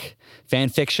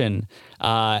Fanfiction.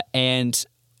 And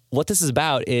what this is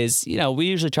about is, we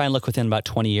usually try and look within about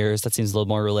 20 years. That seems a little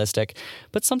more realistic.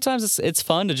 But sometimes it's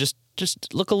fun to just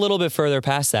look a little bit further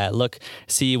past that.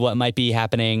 See what might be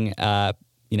happening,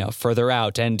 further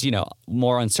out and,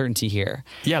 more uncertainty here.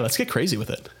 Yeah, let's get crazy with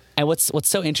it. And what's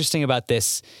so interesting about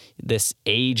this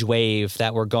age wave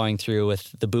that we're going through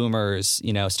with the boomers,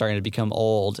 starting to become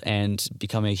old and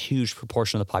become a huge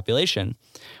proportion of the population.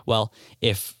 Well,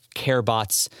 if care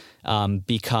bots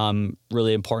become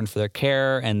really important for their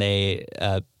care and they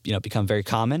become very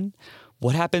common,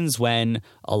 what happens when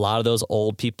a lot of those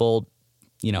old people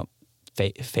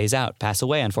phase out, pass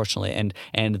away, unfortunately,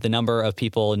 and the number of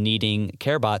people needing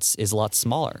care bots is a lot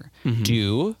smaller? Mm-hmm.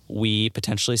 Do we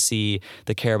potentially see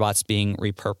the care bots being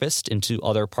repurposed into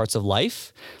other parts of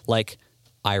life, like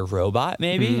iRobot,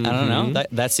 maybe? Mm-hmm. I don't know.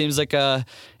 That seems like a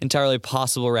entirely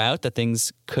possible route that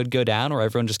things could go down, where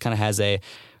everyone just kind of has a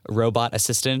robot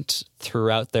assistant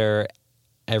throughout their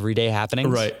everyday happenings.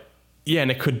 Right. Yeah, and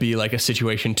it could be like a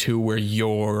situation too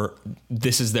where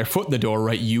this is their foot in the door,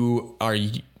 right? You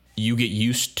get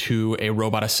used to a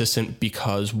robot assistant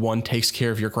because one takes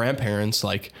care of your grandparents.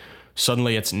 Like,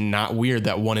 suddenly it's not weird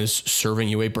that one is serving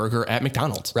you a burger at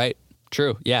McDonald's. Right.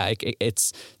 True. Yeah.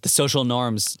 It's the social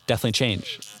norms definitely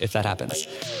change if that happens.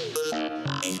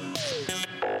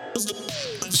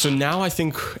 So now I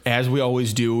think, as we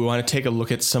always do, we want to take a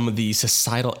look at some of the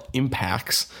societal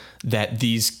impacts that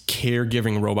these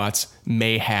caregiving robots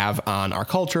may have on our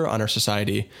culture, on our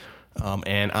society,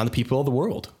 and on the people of the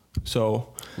world.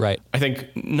 So right. I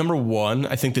think number one,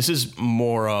 I think this is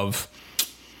more of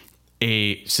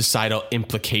a societal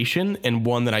implication, and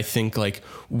one that I think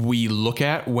we look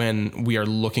at when we are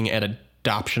looking at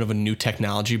adoption of a new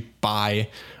technology by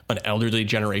an elderly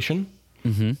generation.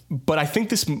 Mm-hmm. But I think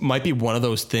this might be one of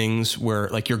those things where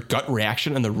your gut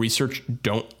reaction and the research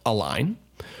don't align.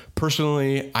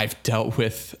 Personally, I've dealt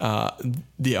with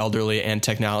the elderly and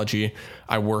technology.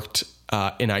 I worked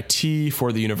in IT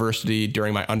for the university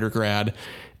during my undergrad.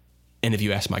 And if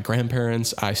you ask my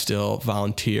grandparents, I still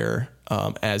volunteer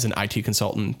as an IT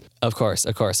consultant. Of course.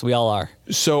 We all are.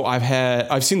 So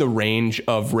I've seen the range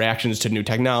of reactions to new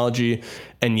technology.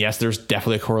 And yes, there's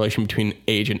definitely a correlation between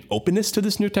age and openness to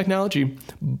this new technology.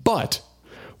 But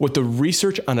what the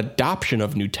research on adoption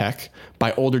of new tech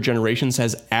by older generations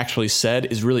has actually said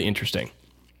is really interesting.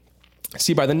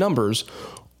 See, by the numbers,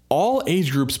 all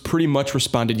age groups pretty much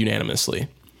responded unanimously.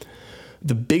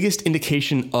 The biggest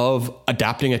indication of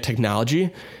adopting a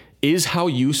technology is how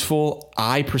useful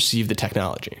I perceive the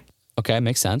technology. Okay,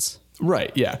 makes sense.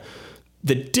 Right, yeah.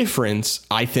 The difference,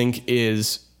 I think,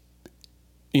 is,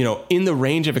 in the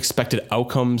range of expected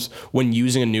outcomes when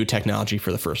using a new technology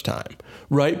for the first time,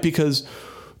 right? Because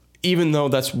even though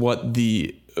that's what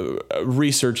the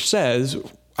research says,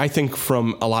 I think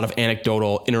from a lot of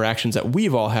anecdotal interactions that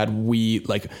we've all had, we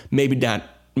maybe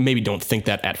don't think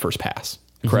that at first pass.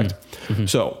 Correct. Mm-hmm.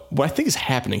 So what I think is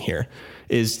happening here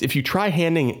is if you try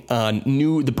handing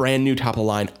the brand new top of the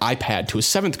line iPad to a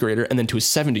 7th grader and then to a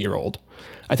 70-year-old,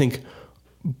 I think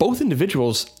both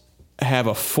individuals have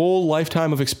a full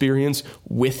lifetime of experience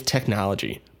with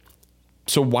technology.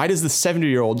 So why does the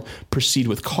 70-year-old proceed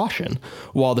with caution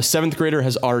while the 7th grader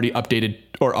has already updated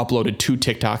or uploaded 2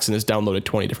 TikToks and has downloaded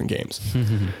 20 different games?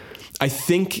 I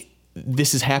think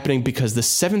this is happening because the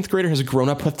 7th grader has grown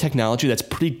up with technology that's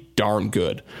pretty darn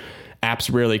good.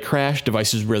 Apps rarely crash,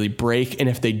 devices rarely break, and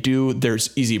if they do, there's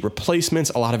easy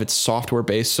replacements. A lot of it's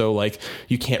software-based, so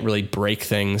you can't really break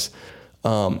things.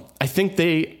 I think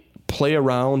they play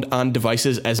around on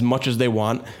devices as much as they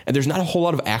want, and there's not a whole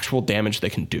lot of actual damage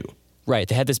they can do. Right.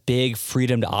 They have this big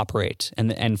freedom to operate.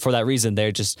 And for that reason,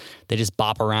 they just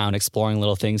bop around exploring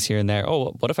little things here and there.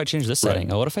 Oh, what if I change this setting?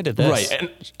 Right. Oh, what if I did this?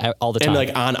 Right. All the time.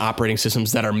 And on operating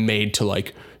systems that are made to an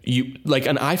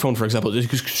iPhone, for example,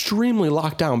 is extremely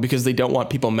locked down because they don't want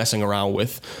people messing around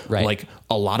with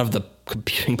a lot of the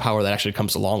computing power that actually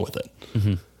comes along with it.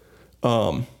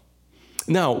 Mm-hmm.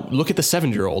 Now, look at the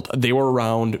 7-year-old. They were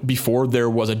around before there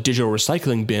was a digital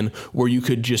recycling bin where you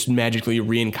could just magically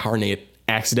reincarnate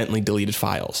accidentally deleted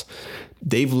files.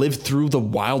 They've lived through the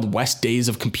Wild West days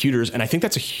of computers, and I think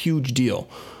that's a huge deal.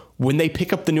 When they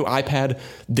pick up the new iPad,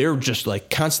 they're just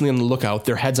constantly on the lookout,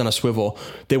 their heads on a swivel.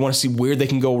 They want to see where they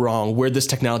can go wrong, where this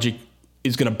technology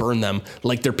is going to burn them,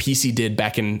 like their PC did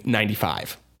back in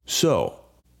 95. So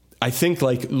I think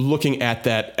like looking at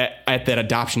that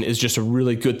adoption is just a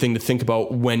really good thing to think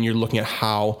about when you're looking at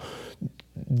how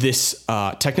this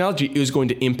technology is going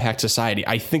to impact society.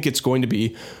 I think it's going to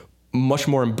be much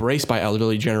more embraced by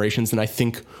elderly generations than I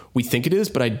think we think it is,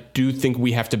 but I do think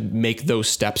we have to make those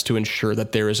steps to ensure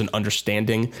that there is an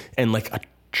understanding and like a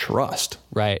trust.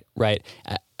 Right.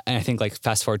 And I think like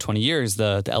fast forward 20 years,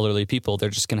 the elderly people,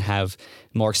 they're just going to have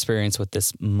more experience with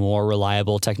this more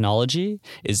reliable technology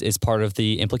is part of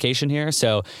the implication here.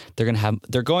 So they're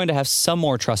going to have some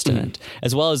more trust in it,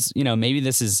 as well as, maybe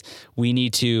we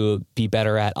need to be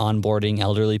better at onboarding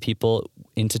elderly people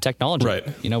into technology.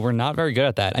 Right. We're not very good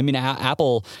at that. I mean,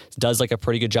 Apple does like a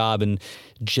pretty good job, and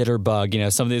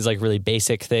Jitterbug, some of these like really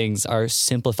basic things are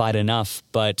simplified enough,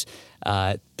 but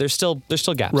there's still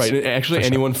gaps. Right. And actually,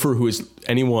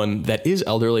 anyone that is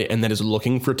elderly and that is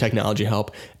looking for technology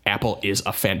help, Apple is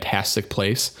a fantastic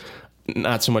place.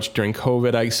 Not so much during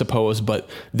COVID, I suppose, but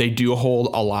they do hold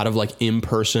a lot of like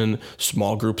in-person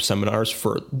small group seminars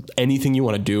for anything you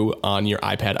want to do on your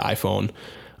iPad, iPhone,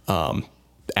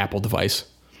 Apple device.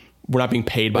 We're not being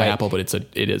paid by Apple, but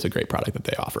it is a great product that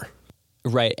they offer.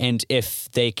 Right. And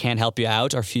if they can't help you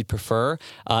out, or if you'd prefer,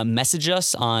 message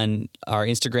us on our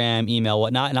Instagram, email,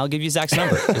 whatnot, and I'll give you Zach's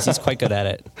number because he's quite good at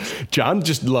it. John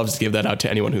just loves to give that out to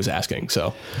anyone who's asking.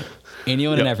 So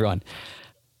anyone and everyone.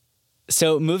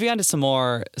 So moving on to some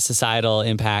more societal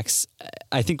impacts,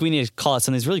 I think we need to call out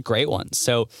some of these really great ones.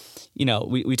 So,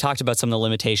 we talked about some of the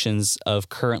limitations of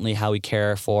currently how we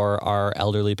care for our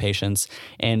elderly patients,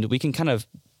 and we can kind of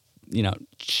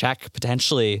check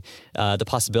potentially the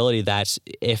possibility that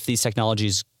if these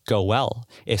technologies go well,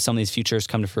 if some of these futures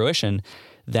come to fruition,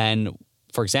 then,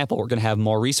 for example, we're going to have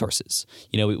more resources.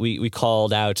 We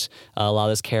called out a lot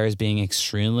of this care as being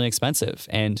extremely expensive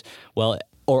and,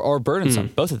 or burdensome,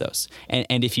 both of those.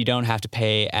 And if you don't have to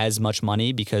pay as much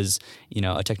money because,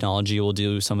 a technology will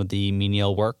do some of the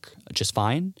menial work just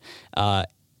fine,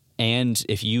 and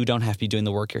if you don't have to be doing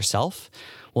the work yourself,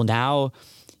 well, now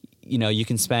you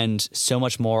can spend so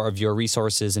much more of your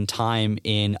resources and time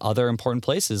in other important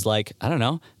places, like, I don't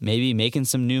know, maybe making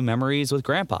some new memories with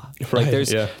grandpa. Right, like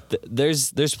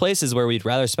there's places where we'd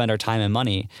rather spend our time and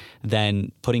money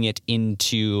than putting it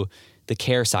into the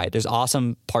care side. There's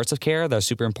awesome parts of care that are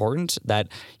super important that,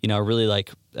 really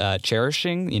like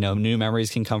cherishing, new memories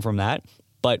can come from that.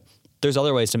 But there's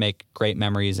other ways to make great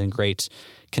memories and great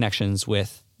connections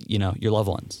with, your loved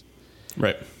ones.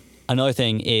 Right. Another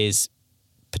thing is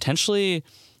potentially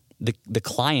the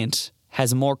client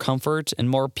has more comfort and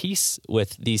more peace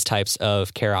with these types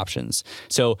of care options.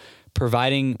 So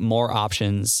providing more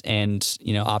options and,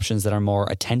 options that are more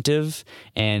attentive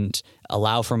and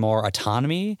allow for more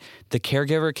autonomy, the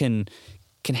caregiver can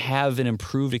have an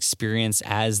improved experience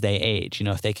as they age.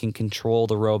 If they can control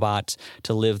the robot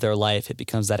to live their life, it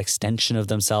becomes that extension of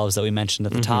themselves that we mentioned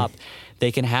at the top.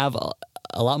 They can have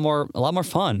a lot more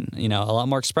fun, a lot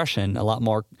more expression, a lot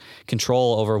more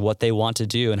control over what they want to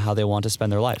do and how they want to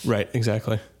spend their life. Right,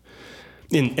 exactly.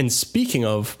 And speaking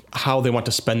of how they want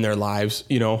to spend their lives,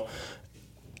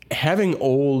 having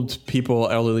old people,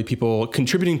 elderly people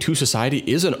contributing to society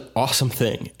is an awesome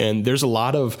thing. And there's a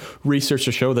lot of research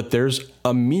to show that there's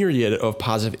a myriad of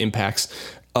positive impacts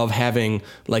of having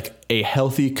like a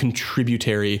healthy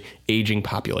contributory aging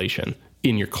population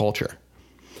in your culture.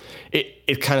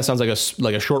 It kind of sounds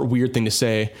like a short, weird thing to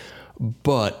say,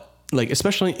 but like,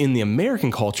 especially in the American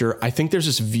culture, I think there's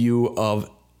this view of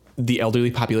the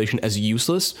elderly population as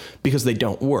useless because they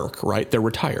don't work, right? They're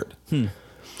retired.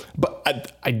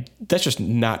 But that's just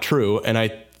not true. And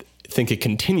I think it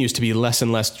continues to be less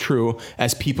and less true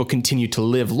as people continue to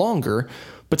live longer,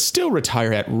 but still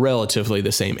retire at relatively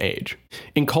the same age.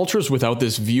 In cultures without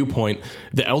this viewpoint,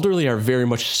 the elderly are very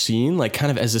much seen like kind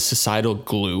of as a societal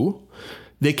glue.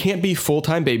 They can't be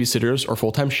full-time babysitters or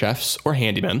full-time chefs or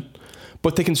handymen,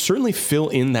 but they can certainly fill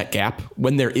in that gap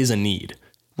when there is a need.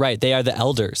 Right. They are the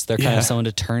elders. They're kind of someone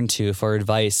to turn to for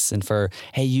advice and for,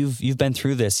 hey, you've been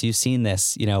through this, you've seen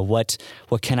this, what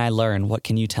can I learn? What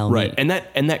can you tell me? Right. And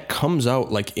that comes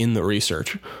out like in the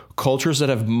research. Cultures that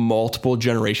have multiple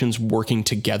generations working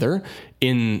together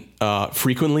in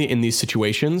frequently in these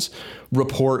situations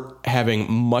report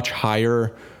having much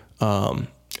higher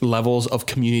levels of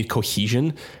community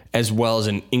cohesion, as well as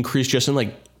an increase just in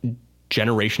like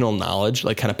generational knowledge,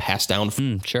 like kind of passed down.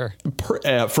 Sure.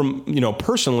 From,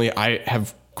 personally, I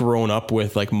have grown up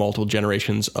with like multiple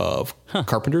generations of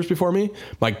carpenters before me.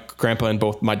 My grandpa and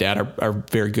both my dad are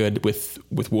very good with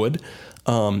wood.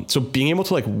 So being able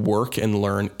to like work and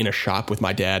learn in a shop with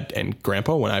my dad and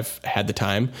grandpa when I've had the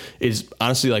time is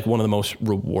honestly like one of the most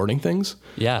rewarding things.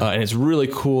 Yeah. And it's really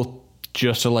cool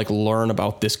just to like learn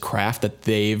about this craft that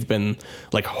they've been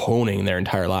like honing their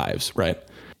entire lives, right?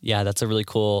 Yeah, that's a really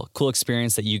cool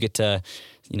experience that you get to,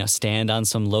 stand on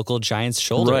some local giant's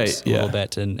shoulders a little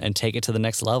bit and take it to the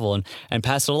next level and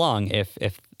pass it along if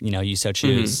you so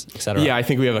choose, et cetera. Yeah, I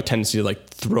think we have a tendency to like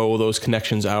throw those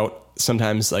connections out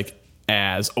sometimes like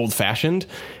as old fashioned.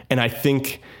 And I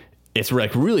think it's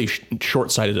like really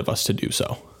short-sighted of us to do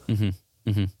so.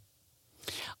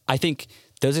 I think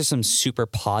those are some super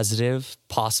positive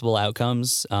possible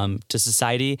outcomes to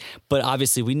society. But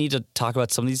obviously, we need to talk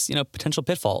about some of these, potential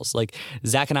pitfalls. Like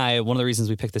Zach and I, one of the reasons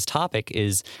we picked this topic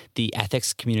is the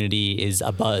ethics community is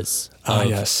abuzz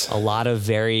of a lot of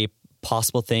very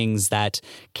possible things that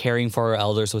caring for our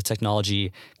elders with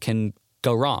technology can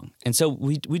go wrong. And so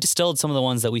we distilled some of the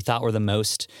ones that we thought were the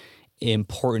most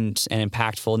important and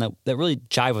impactful and that really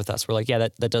jive with us. We're like, yeah,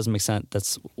 that does make sense.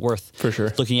 That's worth for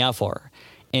sure looking out for.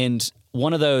 And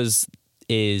one of those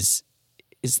is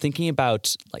thinking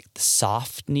about like the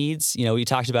soft needs. We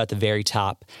talked about at the very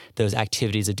top, those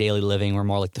activities of daily living were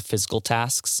more like the physical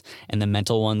tasks and the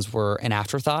mental ones were an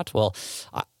afterthought. Well,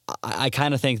 I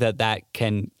kind of think that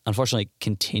can unfortunately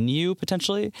continue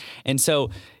potentially. And so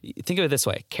think of it this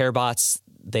way, CareBots,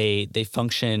 they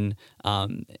function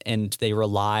and they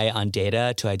rely on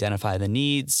data to identify the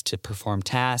needs, to perform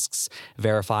tasks,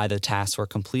 verify the tasks were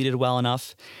completed well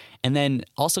enough. And then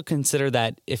also consider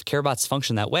that if CareBots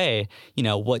function that way,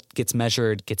 what gets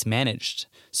measured gets managed.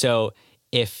 So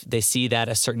if they see that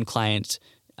a certain client,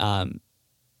 client's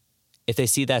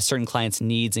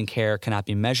needs and care cannot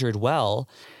be measured well,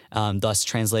 thus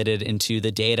translated into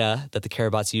the data that the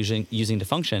CareBot's using to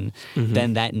function,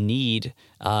 then that need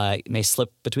may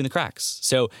slip between the cracks.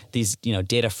 So these,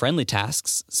 data-friendly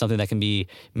tasks, something that can be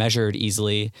measured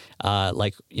easily,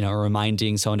 like,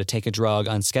 reminding someone to take a drug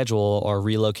on schedule or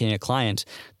relocating a client,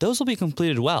 those will be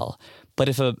completed well. But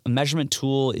if a measurement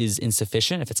tool is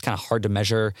insufficient, if it's kind of hard to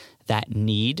measure that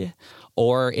need,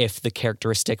 or if the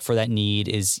characteristic for that need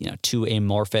is, too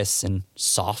amorphous and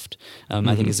soft,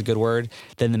 I think is a good word,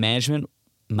 then the management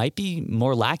might be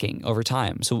more lacking over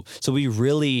time. So we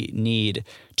really need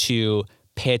to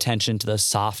pay attention to the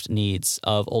soft needs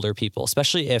of older people,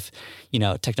 especially if,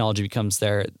 technology becomes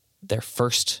their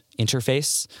first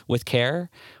interface with care.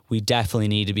 We definitely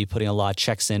need to be putting a lot of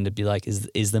checks in to be like,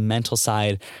 is the mental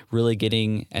side really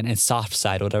getting, and soft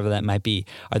side, whatever that might be,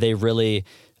 are they really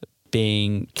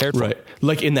being cared for? Right.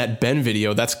 Like in that Ben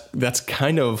video, that's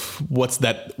kind of what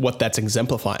that's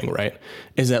exemplifying, right?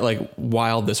 Is that like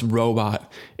while this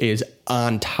robot is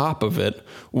on top of it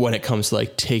when it comes to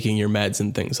like taking your meds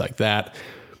and things like that,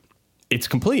 it's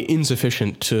completely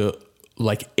insufficient to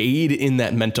like aid in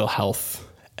that mental health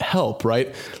help,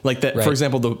 right? Like that, right. For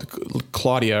example, the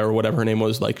Claudia or whatever her name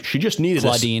was, like she just needed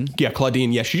Claudine.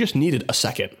 Claudine. Yeah. She just needed a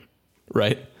second.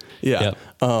 Right. Yeah.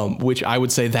 Yep. Which I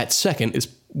would say that second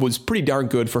was pretty darn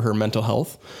good for her mental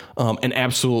health, and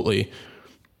absolutely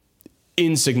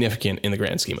insignificant in the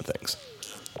grand scheme of things.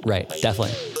 Right.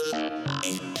 Definitely.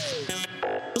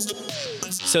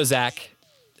 So Zach,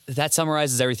 that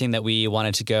summarizes everything that we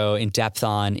wanted to go in depth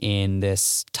on in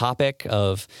this topic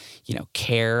of,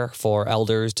 care for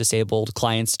elders, disabled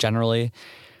clients generally.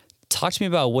 Talk to me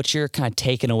about what you're kind of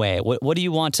taking away. What do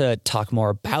you want to talk more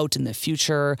about in the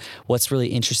future? What's really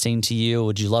interesting to you?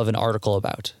 Would you love an article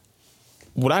about?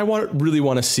 What I really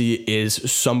want to see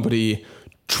is somebody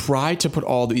try to put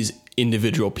all these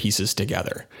individual pieces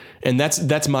together. And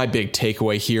that's my big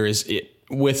takeaway here is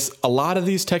with a lot of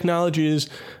these technologies,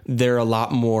 they're a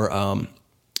lot more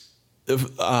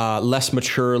less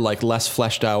mature, like less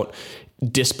fleshed out,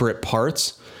 disparate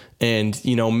parts. And,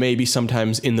 maybe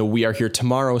sometimes in the We Are Here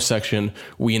Tomorrow section,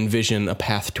 we envision a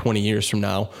path 20 years from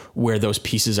now where those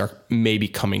pieces are maybe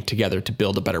coming together to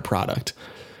build a better product.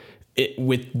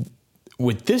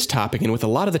 With this topic and with a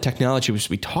lot of the technology which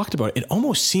we talked about, it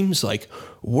almost seems like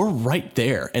we're right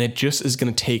there. And it just is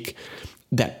going to take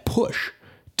that push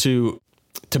to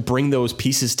bring those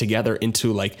pieces together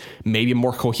into like maybe a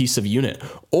more cohesive unit.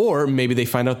 Or maybe they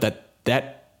find out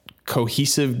that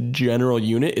cohesive general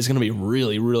unit is going to be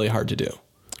really, really hard to do.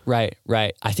 Right.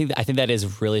 I think that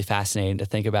is really fascinating to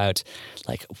think about.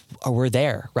 Like, we're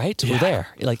there, right? Yeah. We're there.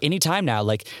 Like anytime now,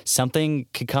 like something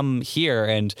could come here,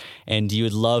 and you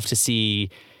would love to see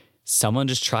someone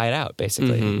just try it out.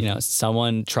 Basically,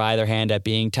 someone try their hand at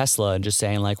being Tesla and just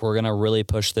saying like, we're going to really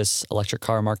push this electric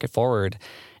car market forward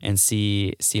and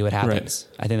see what happens.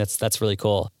 Right. I think that's really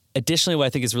cool. Additionally, what I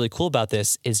think is really cool about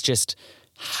this is just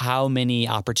how many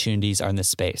opportunities are in this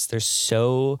space. There's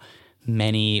so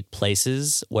many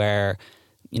places where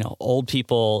old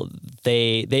people,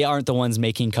 they aren't the ones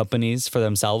making companies for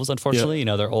themselves, unfortunately.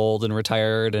 Yeah. They're old and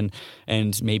retired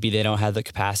and maybe they don't have the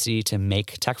capacity to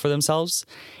make tech for themselves.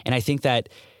 And I think that,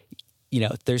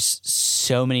 there's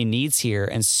so many needs here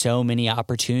and so many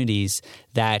opportunities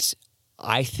that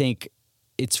I think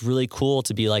it's really cool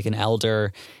to be like an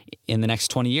elder in the next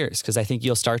 20 years, because I think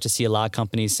you'll start to see a lot of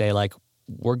companies say like,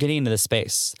 we're getting into this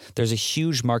space. There's a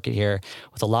huge market here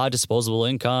with a lot of disposable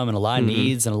income and a lot of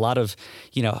needs and a lot of,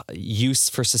 use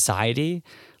for society.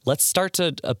 Let's start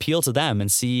to appeal to them and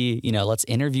see, let's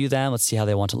interview them. Let's see how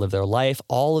they want to live their life,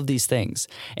 all of these things.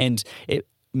 And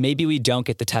maybe we don't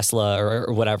get the Tesla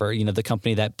or whatever, the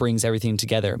company that brings everything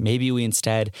together. Maybe we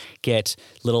instead get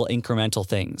little incremental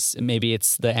things. Maybe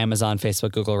it's the Amazon,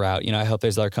 Facebook, Google route. I hope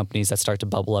there's other companies that start to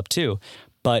bubble up too.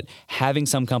 But having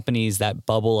some companies that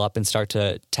bubble up and start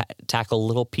to tackle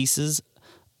little pieces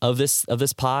of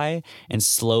this pie and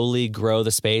slowly grow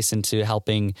the space into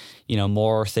helping,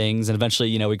 more things. And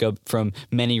eventually, we go from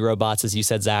many robots, as you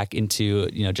said, Zach, into,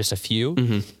 just a few.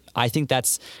 I think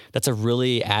that's a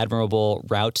really admirable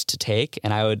route to take,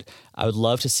 and I would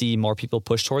love to see more people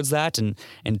push towards that, and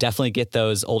definitely get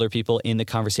those older people in the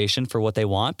conversation for what they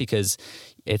want, because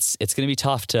it's going to be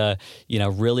tough to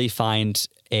really find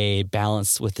a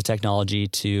balance with the technology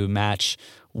to match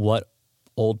what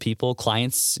old people,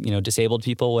 clients, disabled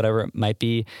people, whatever it might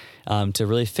be, to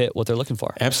really fit what they're looking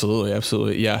for.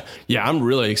 Absolutely, yeah. I'm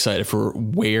really excited for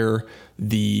where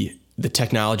the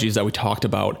technologies that we talked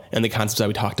about and the concepts that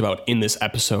we talked about in this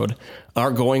episode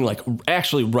are going, like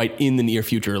actually right in the near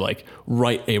future, like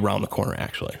right around the corner,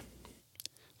 actually.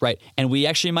 Right. And we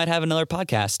actually might have another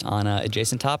podcast on an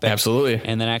adjacent topic. Absolutely.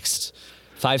 In the next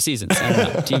 5 seasons. I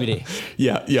don't know. TBD.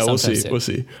 Yeah. We'll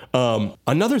see.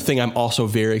 Another thing I'm also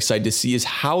very excited to see is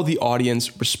how the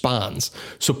audience responds.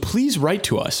 So please write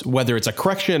to us, whether it's a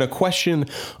correction, a question,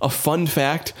 a fun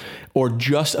fact, or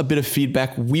just a bit of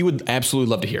feedback. We would absolutely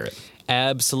love to hear it.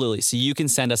 Absolutely. So you can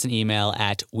send us an email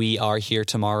at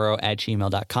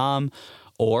weareheretomorrow@gmail.com,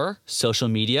 or social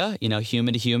media,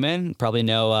 human to human, probably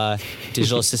no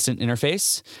digital assistant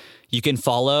interface. You can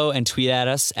follow and tweet at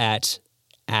us at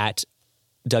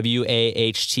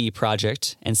WAHT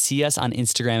Project, and see us on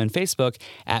Instagram and Facebook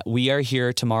at We Are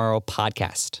Here Tomorrow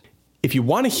Podcast. If you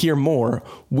want to hear more,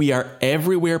 We Are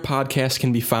Everywhere podcasts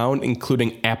can be found,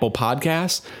 including Apple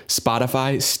Podcasts,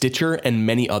 Spotify, Stitcher, and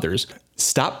many others.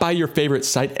 Stop by your favorite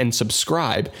site and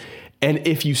subscribe. And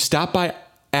if you stop by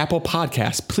Apple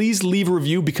Podcasts, please leave a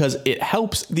review, because it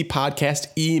helps the podcast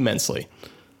immensely.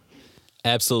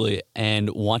 Absolutely.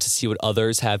 And want to see what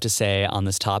others have to say on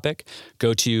this topic?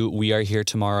 Go to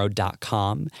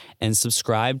weareheretomorrow.com and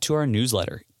subscribe to our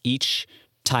newsletter. Each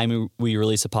time we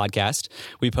release a podcast,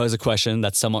 we pose a question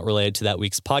that's somewhat related to that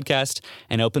week's podcast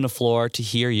and open the floor to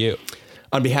hear you.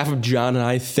 On behalf of John and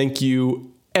I, thank you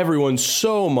everyone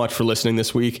so much for listening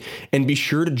this week, and be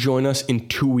sure to join us in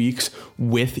 2 weeks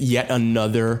with yet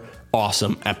another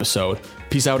awesome episode.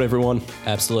 Peace out, everyone.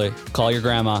 Absolutely. Call your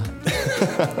grandma.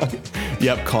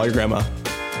 Yep, call your grandma.